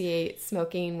associate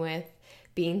smoking with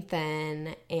being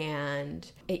thin, and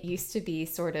it used to be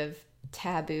sort of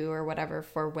taboo or whatever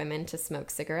for women to smoke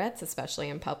cigarettes, especially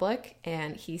in public.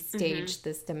 And he staged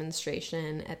this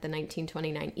demonstration at the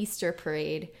 1929 Easter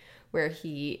parade where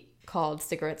he called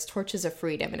cigarettes torches of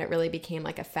freedom, and it really became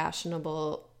like a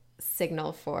fashionable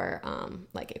signal for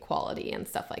like equality and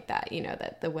stuff like that, you know,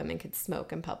 that the women could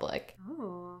smoke in public.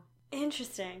 Oh,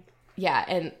 interesting. Yeah,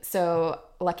 and so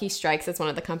Lucky Strikes is one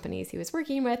of the companies he was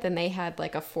working with, and they had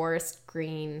like a forest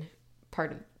green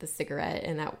part of the cigarette,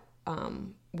 and that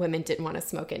women didn't want to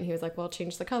smoke it. And he was like, well,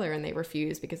 change the color, and they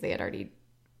refused because they had already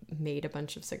made a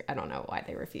bunch of cigarettes. I don't know why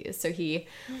they refused. So he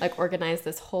like organized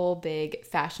this whole big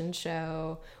fashion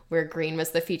show where green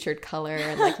was the featured color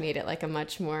and like made it like a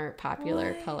much more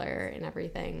popular color and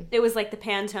everything. It was like the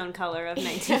Pantone color of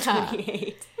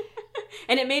 1928.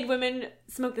 And it made women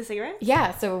smoke the cigarettes?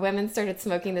 Yeah, so women started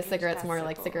smoking the cigarettes more,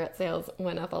 like cigarette sales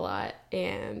went up a lot.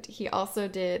 And he also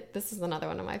did, this is another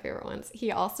one of my favorite ones,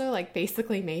 he also like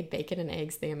basically made bacon and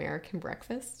eggs the American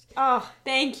breakfast. Oh,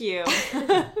 thank you.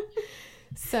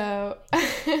 So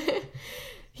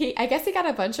I guess he got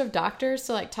a bunch of doctors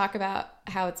to like talk about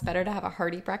how it's better to have a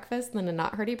hearty breakfast than a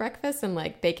not hearty breakfast, and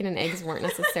like bacon and eggs weren't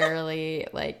necessarily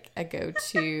like a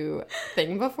go-to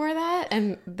thing before that,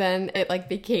 and then it like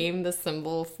became the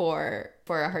symbol for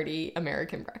a hearty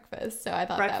American breakfast. So I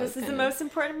thought breakfast is the most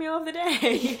important meal of the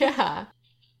day. Yeah.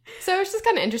 So it's just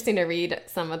kind of interesting to read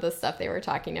some of the stuff they were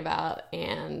talking about.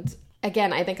 And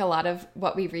again, I think a lot of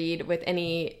what we read with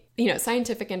any, you know,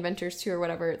 scientific inventors too or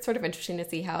whatever, it's sort of interesting to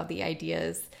see how the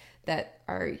ideas that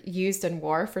are used in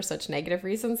war for such negative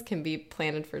reasons can be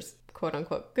planted for quote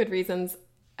unquote good reasons.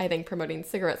 I think promoting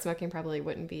cigarette smoking probably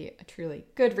wouldn't be a truly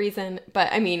good reason,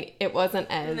 but I mean, it wasn't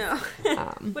as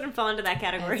wouldn't fall into that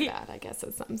category. As bad, I guess,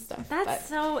 as some stuff. That's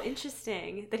so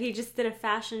interesting that he just did a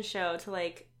fashion show to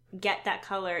like get that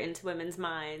color into women's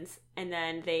minds, and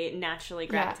then they naturally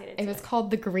gravitated to it. It was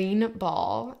called the Green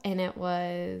Ball, and it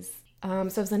was so it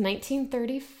was in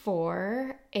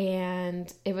 1934,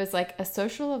 and it was like a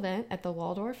social event at the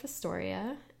Waldorf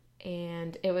Astoria,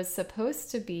 and it was supposed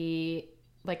to be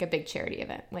like a big charity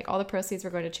event. Like all the proceeds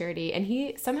were going to charity, and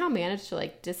he somehow managed to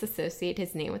like disassociate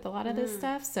his name with a lot of this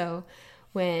stuff. So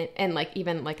and like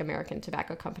even like American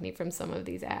Tobacco Company from some of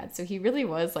these ads. So he really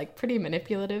was like pretty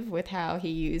manipulative with how he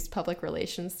used public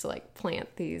relations to like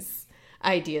plant these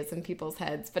ideas in people's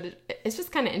heads. But it's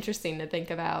just kind of interesting to think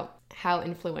about how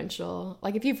influential,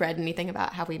 like if you've read anything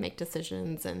about how we make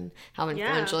decisions and how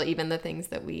influential even the things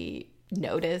that we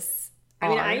notice are.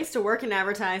 I mean, I used to work in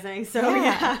advertising, so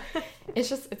yeah.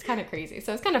 It's kind of crazy.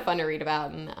 So it's kind of fun to read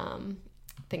about and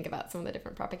think about some of the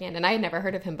different propaganda. And I had never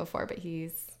heard of him before, but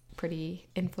he's pretty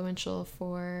influential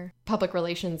for public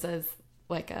relations as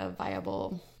like a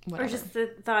viable whatever. Or just the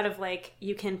thought of like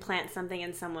you can plant something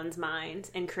in someone's mind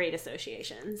and create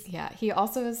associations. Yeah, he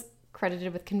also is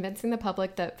credited with convincing the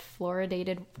public that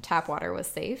fluoridated tap water was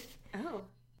safe. Oh,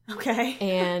 okay.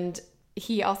 And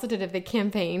he also did a big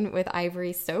campaign with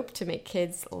Ivory soap to make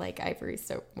kids like Ivory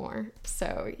soap more.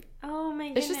 So oh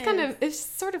my goodness. It's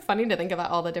sort of funny to think about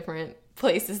all the different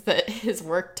places that his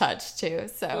work touched too.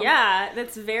 So yeah,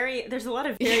 there's a lot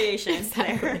of variations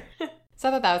there. So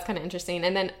I thought that was kind of interesting.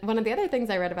 And then one of the other things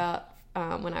I read about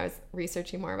when I was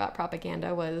researching more about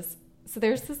propaganda was, so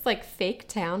there's this like fake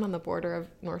town on the border of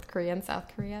North Korea and South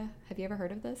Korea. Have you ever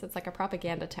heard of this? It's like a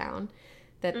propaganda town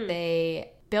that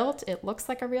they built. It looks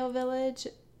like a real village,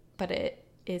 but it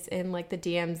is in like the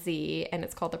DMZ, and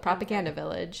it's called the Propaganda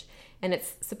Village. And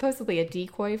it's supposedly a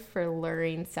decoy for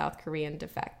luring South Korean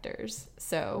defectors.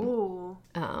 So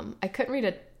I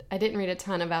didn't read a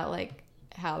ton about like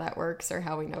how that works or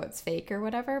how we know it's fake or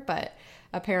whatever, but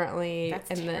apparently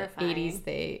in the 80s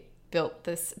they built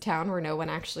this town where no one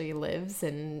actually lives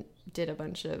and did a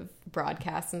bunch of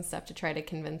broadcasts and stuff to try to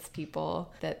convince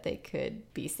people that they could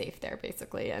be safe there,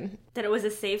 basically. And that it was a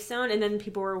safe zone, and then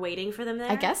people were waiting for them there?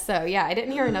 I guess so, yeah. I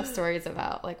didn't hear enough stories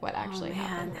about like what actually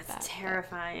happened with that. That's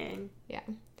terrifying. But,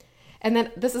 yeah. And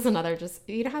then this is another, just,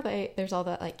 you know how there's all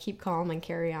that like keep calm and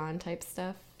carry on type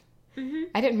stuff? Mm-hmm.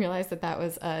 I didn't realize that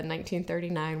was a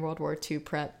 1939 World War II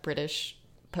prep British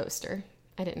poster.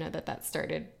 I didn't know that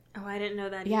started. Oh, I didn't know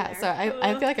that either. Yeah, so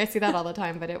I feel like I see that all the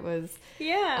time, but it was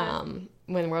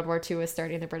when World War II was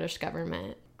starting, the British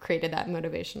government created that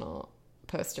motivational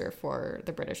poster for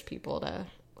the British people to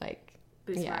like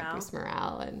boost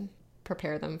morale and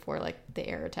prepare them for like the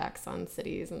air attacks on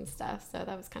cities and stuff. So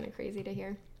that was kind of crazy to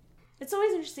hear. It's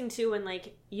always interesting too when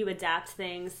like you adapt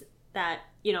things that,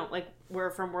 you know, like were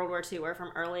from World War II or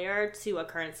from earlier to a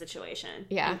current situation.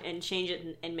 Yeah. And change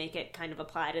it and make it kind of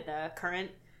apply to the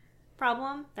current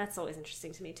problem. That's always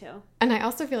interesting to me too. And I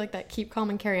also feel like that keep calm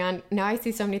and carry on. Now I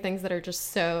see so many things that are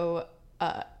just so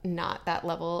not that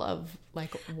level of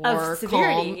like war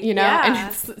calm, you know? Yeah.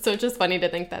 And it's just funny to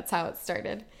think that's how it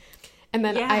started. And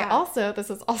then this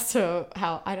is also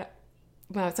how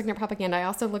when I was looking at propaganda, I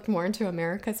also looked more into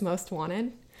America's Most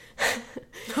Wanted.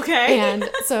 Okay. And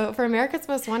so for America's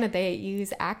Most Wanted, they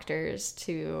use actors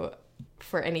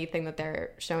for anything that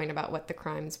they're showing about what the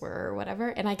crimes were or whatever.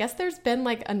 And I guess there's been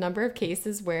like a number of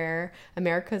cases where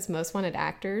America's Most Wanted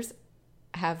actors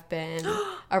have been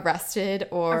arrested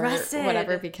or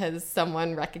whatever because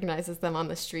someone recognizes them on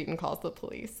the street and calls the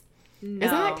police. No.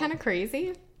 Isn't that kind of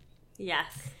crazy?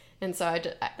 Yes. And so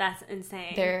that's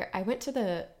insane. I went to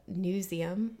the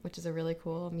Newseum, which is a really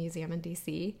cool museum in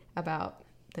DC about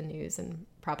the news and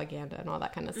propaganda and all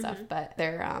that kind of stuff. But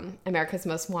their America's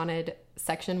Most Wanted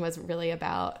section was really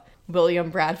about William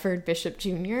Bradford Bishop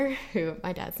Jr., who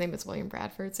my dad's name is William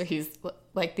Bradford, so he's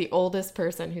like the oldest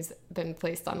person who's been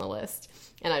placed on the list.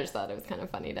 And I just thought it was kind of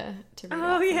funny to read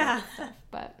about that stuff.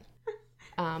 But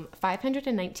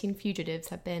 519 fugitives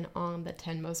have been on the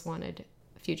 10 most wanted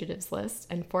fugitives list,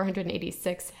 and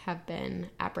 486 have been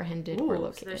apprehended or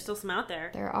located. So there's still some out there.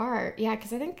 There are, yeah,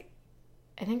 because I think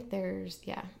there's,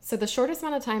 yeah. So the shortest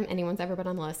amount of time anyone's ever been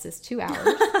on the list is 2 hours.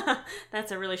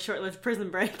 That's a really short-lived prison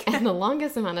break. And the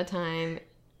longest amount of time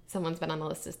someone's been on the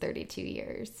list is 32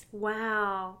 years.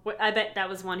 Wow. I bet that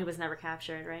was one who was never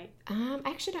captured, right? I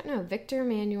actually don't know. Victor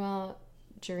Manuel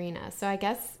Jurina. So I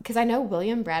guess, because I know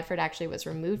William Bradford actually was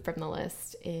removed from the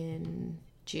list in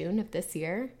June of this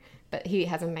year, but he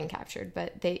hasn't been captured.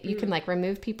 But you can like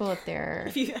remove people if they're...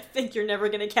 If you think you're never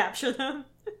going to capture them.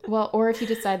 Well, or if you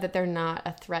decide that they're not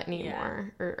a threat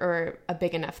anymore, or a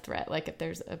big enough threat, like if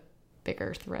there's a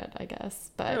bigger threat, I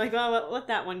guess. But you're like, well, let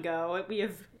that one go. We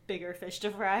have bigger fish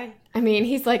to fry. I mean,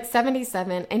 he's like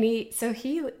 77, and he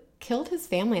killed his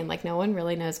family, and like no one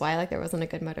really knows why. Like there wasn't a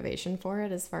good motivation for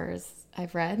it, as far as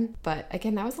I've read. But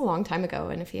again, that was a long time ago,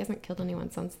 and if he hasn't killed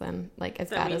anyone since then, like as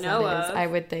bad as that is, I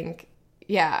would think.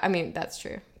 Yeah, I mean that's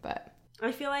true, but.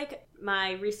 I feel like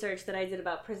my research that I did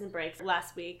about prison breaks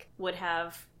last week would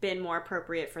have been more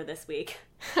appropriate for this week.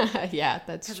 Yeah,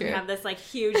 that's true. We have this like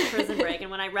huge prison break,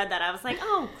 and when I read that, I was like,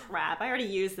 "Oh crap! I already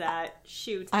used that."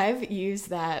 Shoot. I've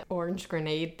used that orange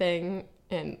grenade thing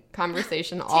in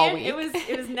conversation all week. It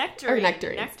was nectarine. Or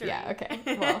nectarine. Yeah.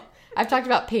 Okay. Well, I've talked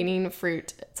about painting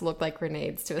fruit to look like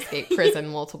grenades to escape prison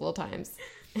multiple times.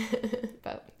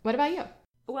 But what about you?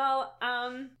 Well,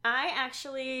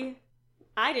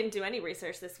 I didn't do any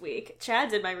research this week. Chad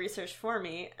did my research for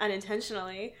me,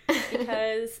 unintentionally,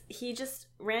 because he just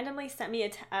randomly sent me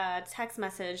a text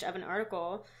message of an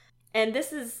article, and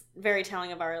this is very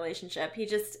telling of our relationship. He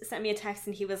just sent me a text,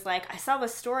 and he was like, I saw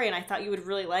this story, and I thought you would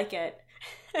really like it.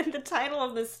 And the title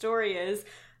of the story is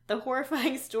The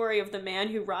Horrifying Story of the Man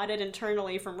Who Rotted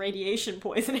Internally from Radiation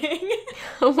Poisoning.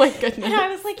 Oh my goodness. And I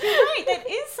was like, you're right, that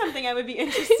is something I would be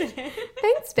interested in.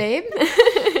 Thanks, babe.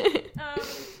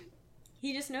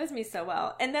 He just knows me so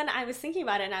well. And then I was thinking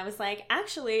about it and I was like,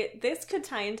 actually, this could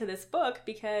tie into this book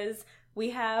because we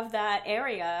have that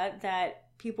area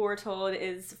that people were told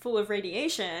is full of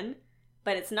radiation,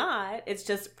 but it's not. It's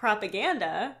just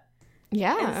propaganda.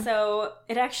 Yeah. And so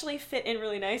it actually fit in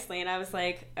really nicely. And I was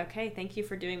like, okay, thank you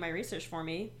for doing my research for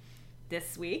me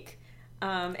this week.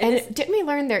 And didn't we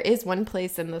learn there is one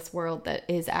place in this world that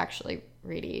is actually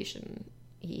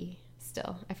radiation-y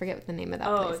still? I forget what the name of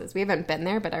that place is. We haven't been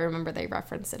there, but I remember they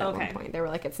referenced it at one point. They were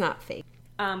like, it's not fake.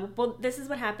 Well, this is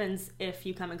what happens if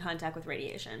you come in contact with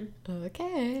radiation.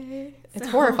 Okay. It's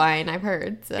horrifying, I've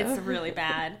heard. So. It's really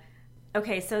bad.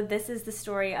 Okay, so this is the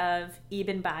story of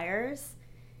Eben Byers.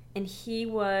 And he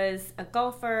was a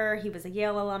golfer. He was a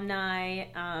Yale alumni.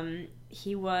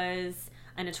 He was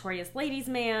a notorious ladies'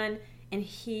 man. And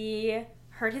he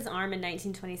hurt his arm in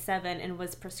 1927 and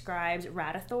was prescribed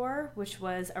Radithor, which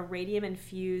was a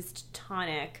radium-infused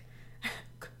tonic,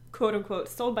 quote-unquote,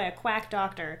 sold by a quack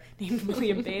doctor named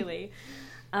William Bailey.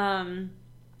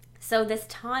 So this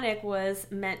tonic was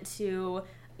meant to,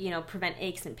 prevent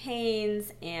aches and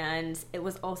pains, and it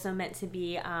was also meant to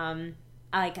be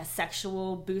like a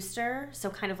sexual booster, so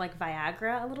kind of like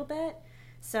Viagra a little bit.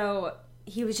 So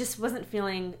he wasn't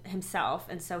feeling himself,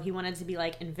 and so he wanted to be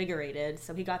like invigorated.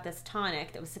 So he got this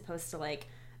tonic that was supposed to like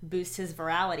boost his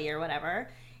virality or whatever.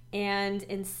 And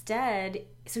instead,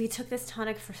 so he took this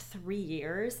tonic for 3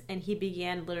 years, and he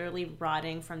began literally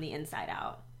rotting from the inside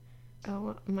out.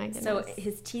 Oh my goodness. So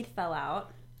his teeth fell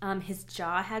out. His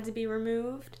jaw had to be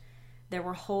removed. There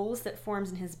were holes that formed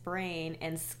in his brain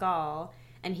and skull,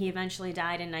 and he eventually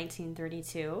died in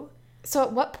 1932. So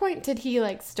at what point did he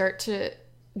like start to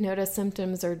notice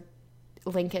symptoms or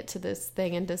link it to this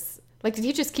thing and just like, did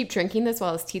he just keep drinking this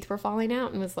while his teeth were falling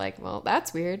out and was like, well,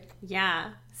 that's weird?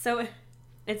 Yeah. So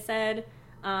it said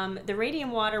the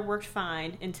radium water worked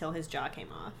fine until his jaw came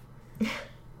off.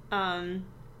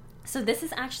 So this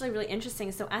is actually really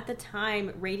interesting. So at the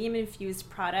time,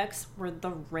 radium-infused products were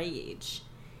the rage.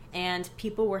 And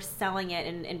people were selling it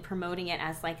and promoting it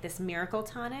as like this miracle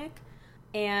tonic.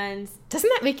 And doesn't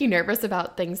that make you nervous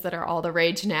about things that are all the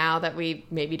rage now that we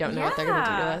maybe don't know what they're going to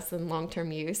do to us in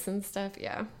long-term use and stuff?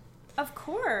 Yeah. Of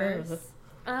course.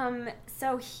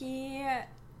 So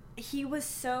he was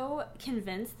so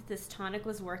convinced that this tonic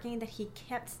was working that he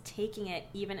kept taking it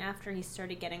even after he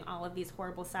started getting all of these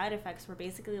horrible side effects where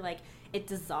basically like it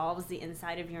dissolves the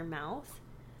inside of your mouth.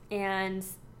 And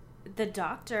the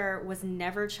doctor was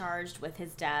never charged with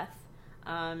his death.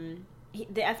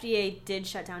 The FDA did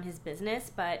shut down his business,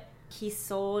 but he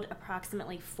sold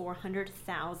approximately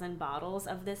 400,000 bottles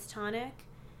of this tonic.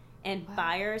 And wow.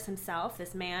 Byers himself,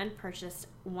 this man, purchased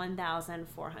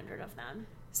 1,400 of them.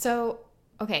 So,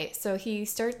 okay, so he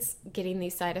starts getting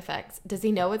these side effects. Does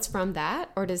he know it's from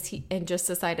that? Or does he and just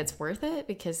decide it's worth it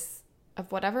because of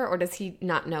whatever? Or does he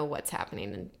not know what's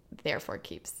happening and therefore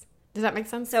keeps... Does that make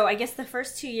sense? So I guess the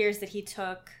first 2 years that he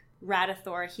took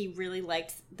Radithor, he really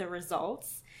liked the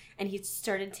results. And he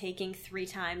started taking 3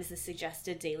 times the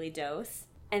suggested daily dose.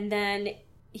 And then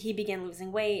he began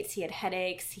losing weight. He had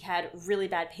headaches. He had really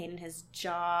bad pain in his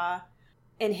jaw.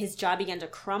 And his jaw began to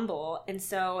crumble. And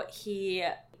so he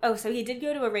did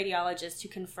go to a radiologist who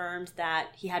confirmed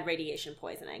that he had radiation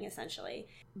poisoning, essentially.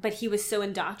 But he was so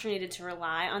indoctrinated to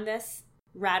rely on this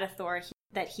Radithor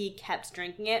that he kept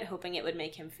drinking it, hoping it would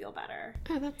make him feel better.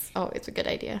 Oh, that's always a good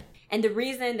idea. And the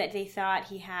reason that they thought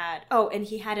he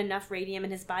had enough radium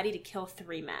in his body to kill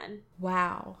 3 men.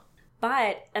 Wow.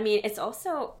 But, I mean, it's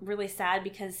also really sad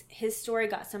because his story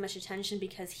got so much attention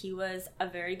because he was a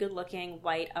very good-looking,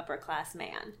 white, upper-class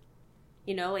man.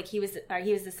 You know, like he was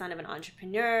the son of an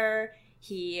entrepreneur.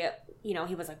 He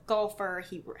was a golfer.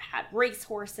 He had race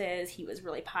horses. He was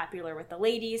really popular with the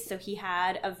ladies. So he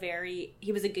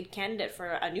was a good candidate for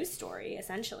a news story,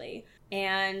 essentially.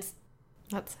 And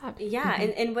that's sad. Yeah.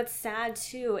 Mm-hmm. And what's sad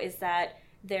too is that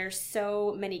there's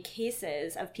so many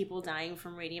cases of people dying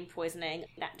from radium poisoning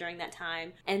during that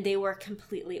time, and they were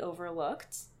completely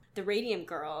overlooked. The Radium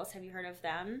Girls, have you heard of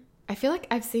them? I feel like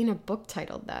I've seen a book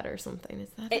titled that or something. Is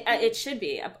that it should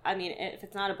be. I mean, if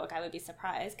it's not a book, I would be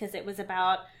surprised because it was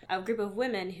about a group of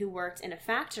women who worked in a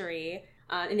factory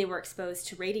and they were exposed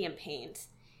to radium paint.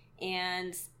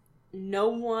 And no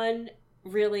one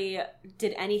really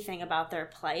did anything about their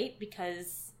plight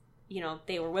because,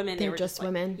 they were women. They were just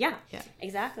women. Yeah,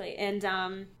 exactly.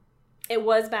 And it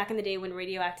was back in the day when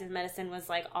radioactive medicine was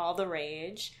like all the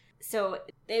rage. So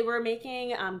they were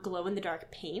making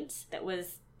glow-in-the-dark paint that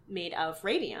was made of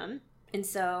radium. And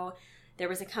so there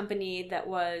was a company that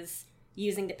was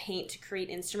using the paint to create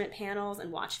instrument panels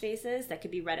and watch faces that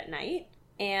could be read at night.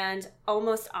 And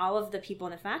almost all of the people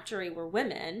in the factory were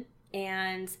women.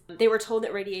 And they were told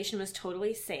that radiation was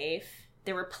totally safe.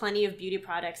 There were plenty of beauty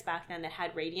products back then that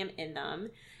had radium in them.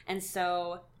 And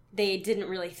so they didn't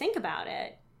really think about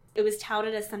it. It was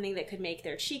touted as something that could make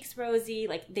their cheeks rosy.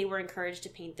 Like, they were encouraged to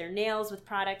paint their nails with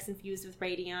products infused with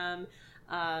radium.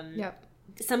 Yep.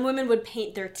 Some women would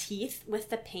paint their teeth with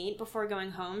the paint before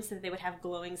going home so that they would have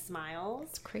glowing smiles.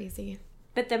 It's crazy.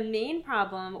 But the main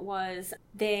problem was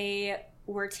they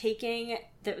were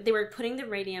putting the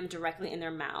radium directly in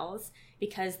their mouths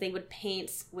because they would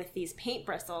paint with these paint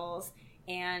bristles,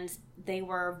 and they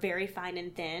were very fine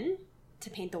and thin to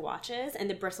paint the watches, and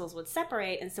the bristles would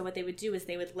separate. And so what they would do is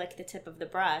they would lick the tip of the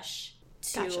brush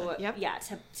to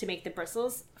make the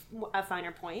bristles a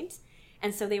finer point.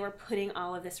 And so they were putting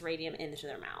all of this radium into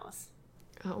their mouths.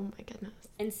 Oh my goodness.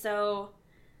 And so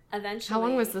eventually... How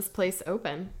long was this place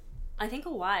open? I think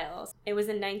a while. It was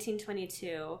in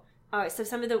 1922. All right, so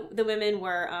some of the women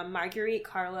were Marguerite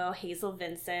Carlo, Hazel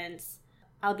Vincent,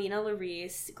 Albina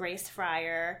Larice, Grace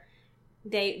Fryer.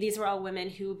 These were all women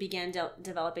who began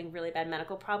developing really bad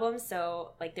medical problems.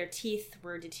 So, like, their teeth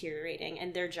were deteriorating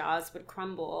and their jaws would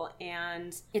crumble.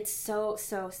 And it's so,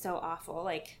 so, so awful.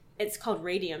 Like, it's called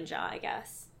radium jaw, I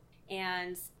guess.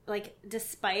 And, like,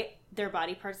 despite their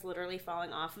body parts literally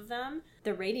falling off of them,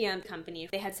 the radium company,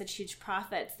 they had such huge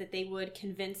profits that they would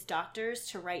convince doctors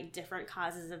to write different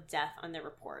causes of death on their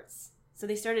reports. So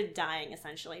they started dying,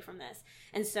 essentially, from this.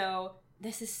 And so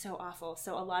this is so awful.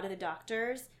 So a lot of the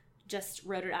doctors just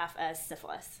wrote it off as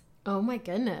syphilis. Oh my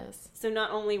goodness. So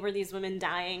not only were these women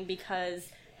dying because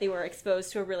they were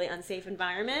exposed to a really unsafe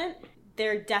environment,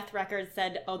 their death records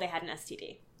said, oh, they had an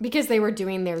STD. Because they were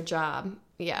doing their job.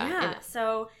 Yeah. Yeah.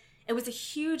 So it was a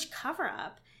huge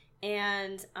cover-up.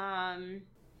 And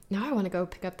now I want to go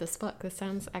pick up this book. This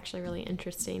sounds actually really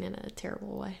interesting in a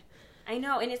terrible way. I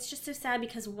know. And it's just so sad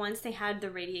because once they had the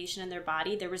radiation in their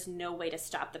body, there was no way to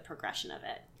stop the progression of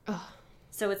it. Ugh.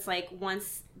 So it's like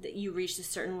once you reached a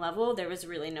certain level, there was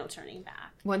really no turning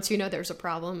back. Once you know there's a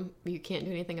problem, you can't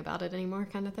do anything about it anymore,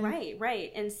 kind of thing.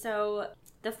 Right. And so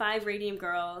the 5 radium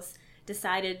girls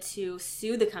decided to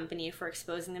sue the company for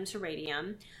exposing them to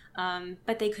radium,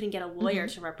 but they couldn't get a lawyer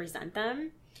to represent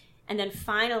them. And then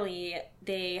finally,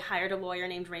 they hired a lawyer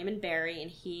named Raymond Barry, and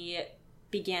he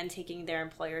began taking their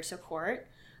employer to court.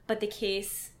 But the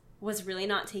case was really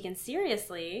not taken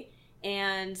seriously,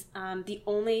 and the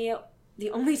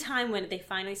only time when they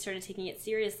finally started taking it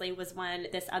seriously was when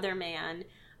this other man,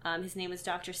 his name was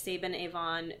Dr. Sabin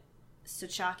Avon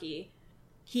Sochaki,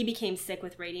 he became sick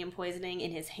with radium poisoning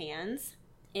in his hands.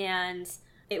 And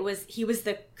he was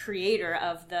the creator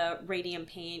of the radium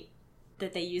paint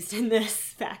that they used in this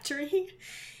factory.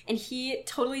 And he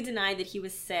totally denied that he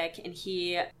was sick, and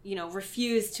he,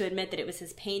 refused to admit that it was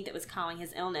his paint that was causing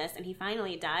his illness, and he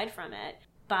finally died from it.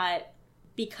 But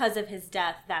because of his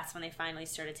death, that's when they finally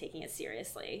started taking it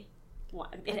seriously.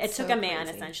 It took a man,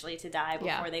 essentially, to die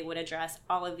before they would address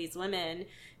all of these women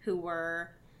who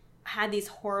had these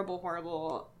horrible,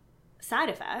 horrible side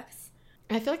effects.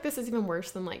 I feel like this is even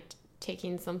worse than, like,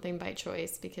 taking something by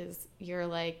choice, because you're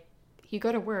like, you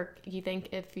go to work, you think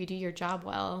if you do your job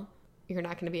well, you're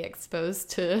not going to be exposed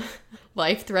to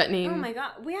life-threatening... Oh my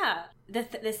God, yeah.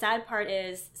 The sad part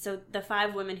is, so the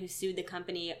 5 women who sued the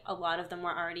company, a lot of them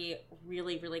were already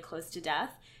really, really close to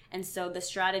death. And so the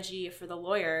strategy for the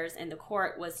lawyers and the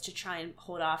court was to try and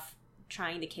hold off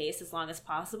trying the case as long as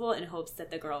possible in hopes that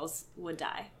the girls would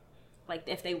die. Like,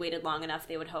 if they waited long enough,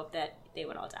 they would hope that they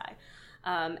would all die.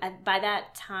 By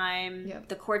that time,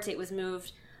 the court date was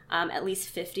moved. At least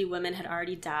 50 women had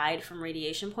already died from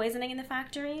radiation poisoning in the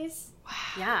factories. Wow.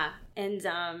 Yeah.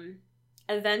 And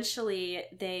eventually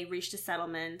they reached a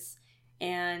settlement,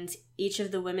 and each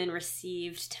of the women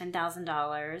received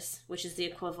 $10,000, which is the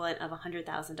equivalent of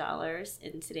 $100,000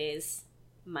 in today's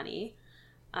money.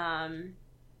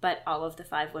 But all of the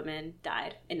 5 women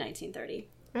died in 1930.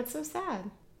 That's so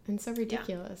sad and so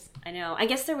ridiculous. Yeah, I know. I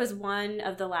guess there was one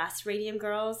of the last radium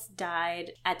girls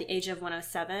died at the age of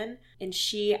 107, and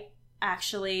she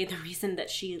actually, the reason that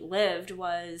she lived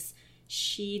was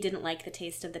she didn't like the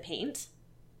taste of the paint.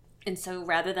 And so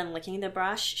rather than licking the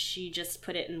brush, she just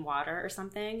put it in water or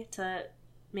something to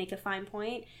make a fine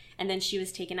point. And then she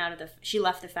was taken out of she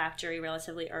left the factory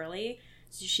relatively early.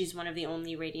 So she's one of the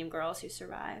only radium girls who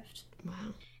survived.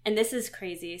 Wow. And this is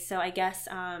crazy. So I guess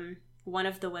one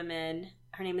of the women,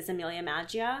 her name is Amelia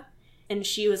Maggia, and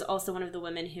she was also one of the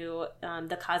women who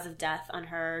the cause of death on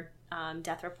her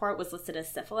death report was listed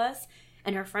as syphilis.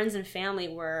 And her friends and family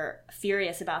were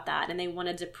furious about that, and they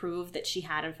wanted to prove that she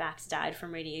had, in fact, died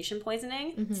from radiation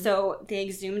poisoning. Mm-hmm. So they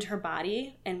exhumed her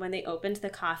body, and when they opened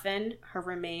the coffin, her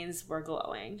remains were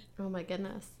glowing. Oh, my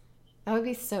goodness. That would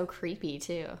be so creepy,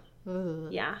 too. Ugh.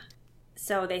 Yeah.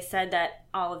 So they said that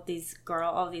all of these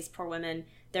poor women,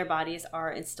 their bodies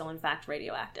are still in fact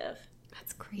radioactive.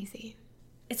 That's crazy.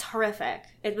 It's horrific.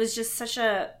 It was just such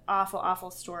a awful,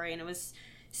 awful story. And it was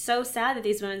so sad that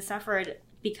these women suffered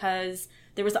because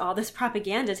there was all this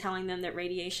propaganda telling them that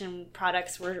radiation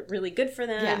products were really good for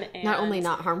them. Yeah, and not only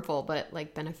not harmful, but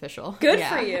like beneficial. Good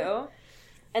for you.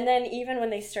 And then even when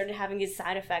they started having these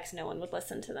side effects, no one would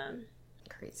listen to them.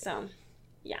 Crazy. So,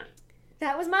 yeah.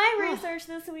 That was my research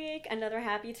this week. Another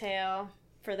happy tale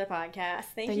for the podcast.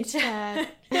 Thanks, Chad.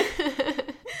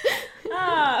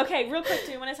 Okay, real quick,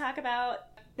 do you want to talk about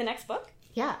the next book?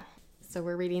 Yeah. So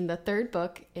we're reading the third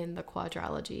book in the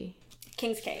quadrilogy.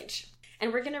 King's Cage.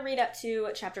 And we're going to read up to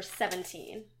chapter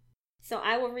 17. So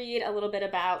I will read a little bit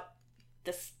about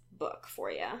this book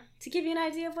for you to give you an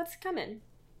idea of what's coming.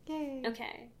 Yay.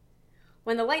 Okay.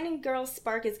 When the Lightning Girl's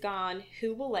spark is gone,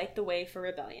 who will light the way for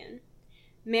rebellion?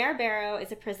 Mare Barrow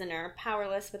is a prisoner,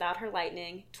 powerless without her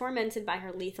lightning, tormented by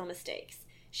her lethal mistakes.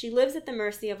 She lives at the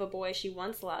mercy of a boy she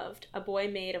once loved, a boy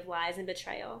made of lies and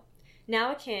betrayal.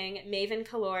 Now a king, Maven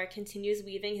Kalor continues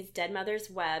weaving his dead mother's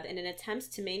web in an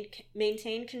attempt to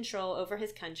maintain control over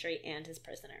his country and his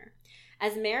prisoner.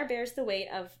 As Mare bears the weight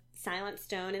of Silent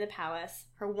Stone in the palace,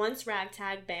 her once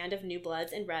ragtag band of New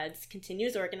Bloods and Reds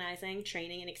continues organizing,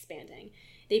 training, and expanding.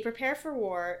 They prepare for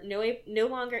war, no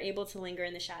longer able to linger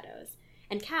in the shadows.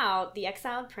 And Cal, the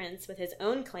exiled prince with his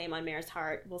own claim on Mare's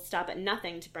heart, will stop at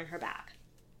nothing to bring her back.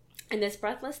 In this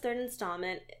breathless third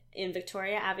installment in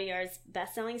Victoria Aveyard's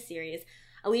best-selling series,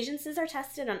 allegiances are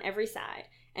tested on every side,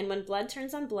 and when blood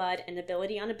turns on blood and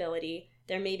ability on ability,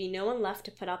 there may be no one left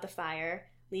to put out the fire,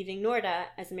 leaving Norda,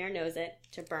 as Mare knows it,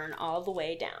 to burn all the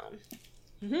way down.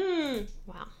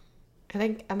 Wow.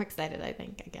 I'm excited,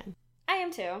 again. I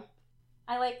am too.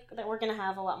 I like that we're going to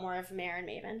have a lot more of Mare and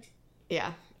Maven.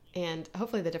 Yeah. And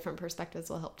hopefully the different perspectives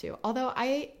will help too. Although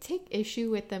I take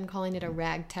issue with them calling it a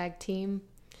ragtag team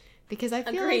because I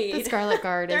feel like the Scarlet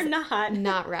Guard is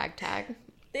not ragtag.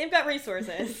 They've got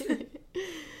resources.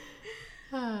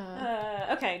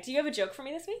 Okay, do you have a joke for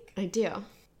me this week? I do.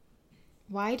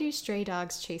 Why do stray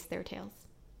dogs chase their tails?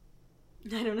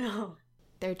 I don't know.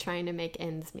 They're trying to make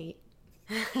ends meet.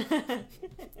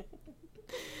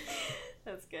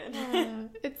 That's good.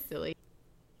 It's silly.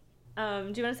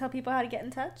 Do you want to tell people how to get in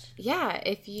touch? Yeah,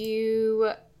 if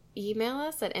you email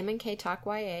us at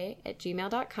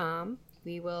mnktalkya@gmail.com,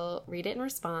 we will read it and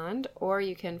respond, or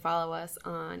you can follow us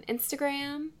on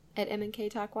Instagram at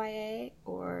mnktalkya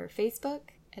or Facebook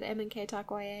at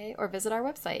mnktalkya, or visit our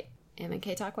website,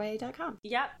 mnktalkya.com.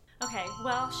 Yep. Okay,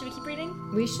 well, should we keep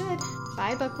reading? We should.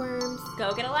 Bye, bookworms.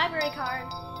 Go get a library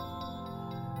card.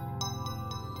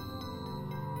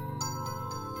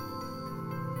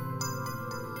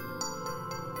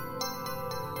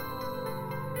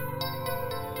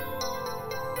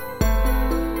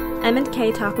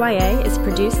 M&K Talk YA is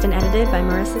produced and edited by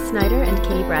Marissa Snyder and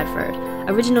Katie Bradford.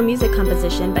 Original music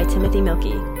composition by Timothy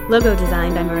Milkey. Logo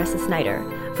design by Marissa Snyder.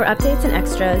 For updates and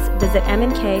extras, visit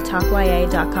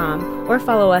mnktalkya.com or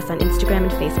follow us on Instagram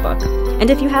and Facebook. And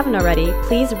if you haven't already,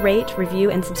 please rate, review,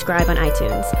 and subscribe on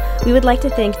iTunes. We would like to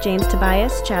thank James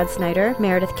Tobias, Chad Snyder,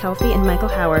 Meredith Kelfie, and Michael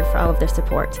Howard for all of their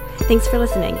support. Thanks for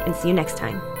listening, and see you next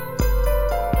time.